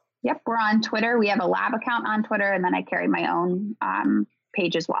what? Yep, we're on Twitter. We have a lab account on Twitter, and then I carry my own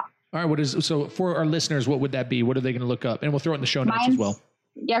page as well. All right, so for our listeners, what would that be? What are they going to look up? And we'll throw it in the show notes as well.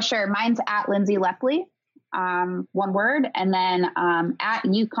 Yeah, sure. Mine's at Lindsay Lepley, one word, and then at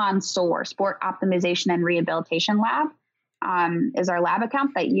UConn SOAR, Sport Optimization and Rehabilitation Lab. is our lab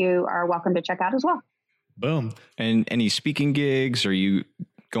account that you are welcome to check out as well. Boom. And any speaking gigs? Are you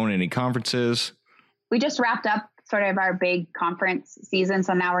going to any conferences? We just wrapped up sort of our big conference season.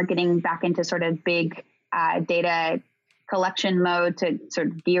 So now we're getting back into sort of big data collection mode to sort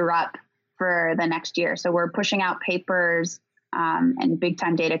of gear up for the next year. So we're pushing out papers and big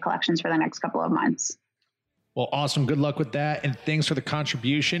time data collections for the next couple of months. Well, awesome. Good luck with that. And thanks for the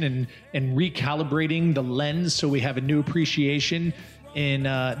contribution and recalibrating the lens so we have a new appreciation in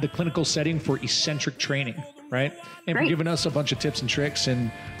the clinical setting for eccentric training, right? And Great. for giving us a bunch of tips and tricks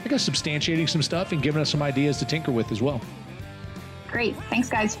and I guess substantiating some stuff and giving us some ideas to tinker with as well. Great. Thanks,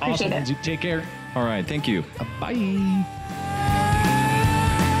 guys. Appreciate Awesome, it. Lindsay. Take care. All right. Thank you. Bye.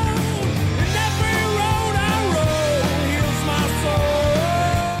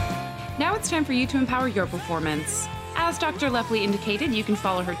 Now it's time for you to empower your performance. As Dr. Lepley indicated, you can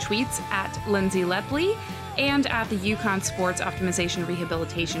follow her tweets at Lindsay Lepley and at the Yukon Sports Optimization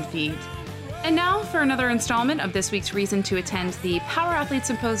Rehabilitation feed. And now for another installment of this week's reason to attend the Power Athlete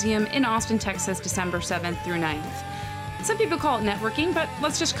Symposium in Austin, Texas, December 7th through 9th. Some people call it networking, but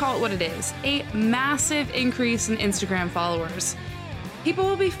let's just call it what it is: a massive increase in Instagram followers. People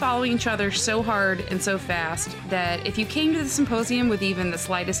will be following each other so hard and so fast that if you came to the symposium with even the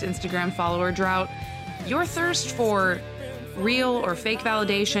slightest Instagram follower drought, your thirst for real or fake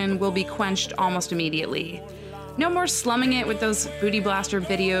validation will be quenched almost immediately. No more slumming it with those booty blaster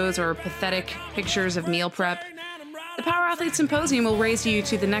videos or pathetic pictures of meal prep. The Power Athlete Symposium will raise you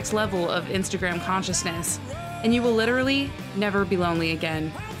to the next level of Instagram consciousness, and you will literally never be lonely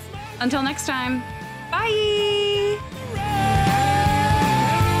again. Until next time, bye!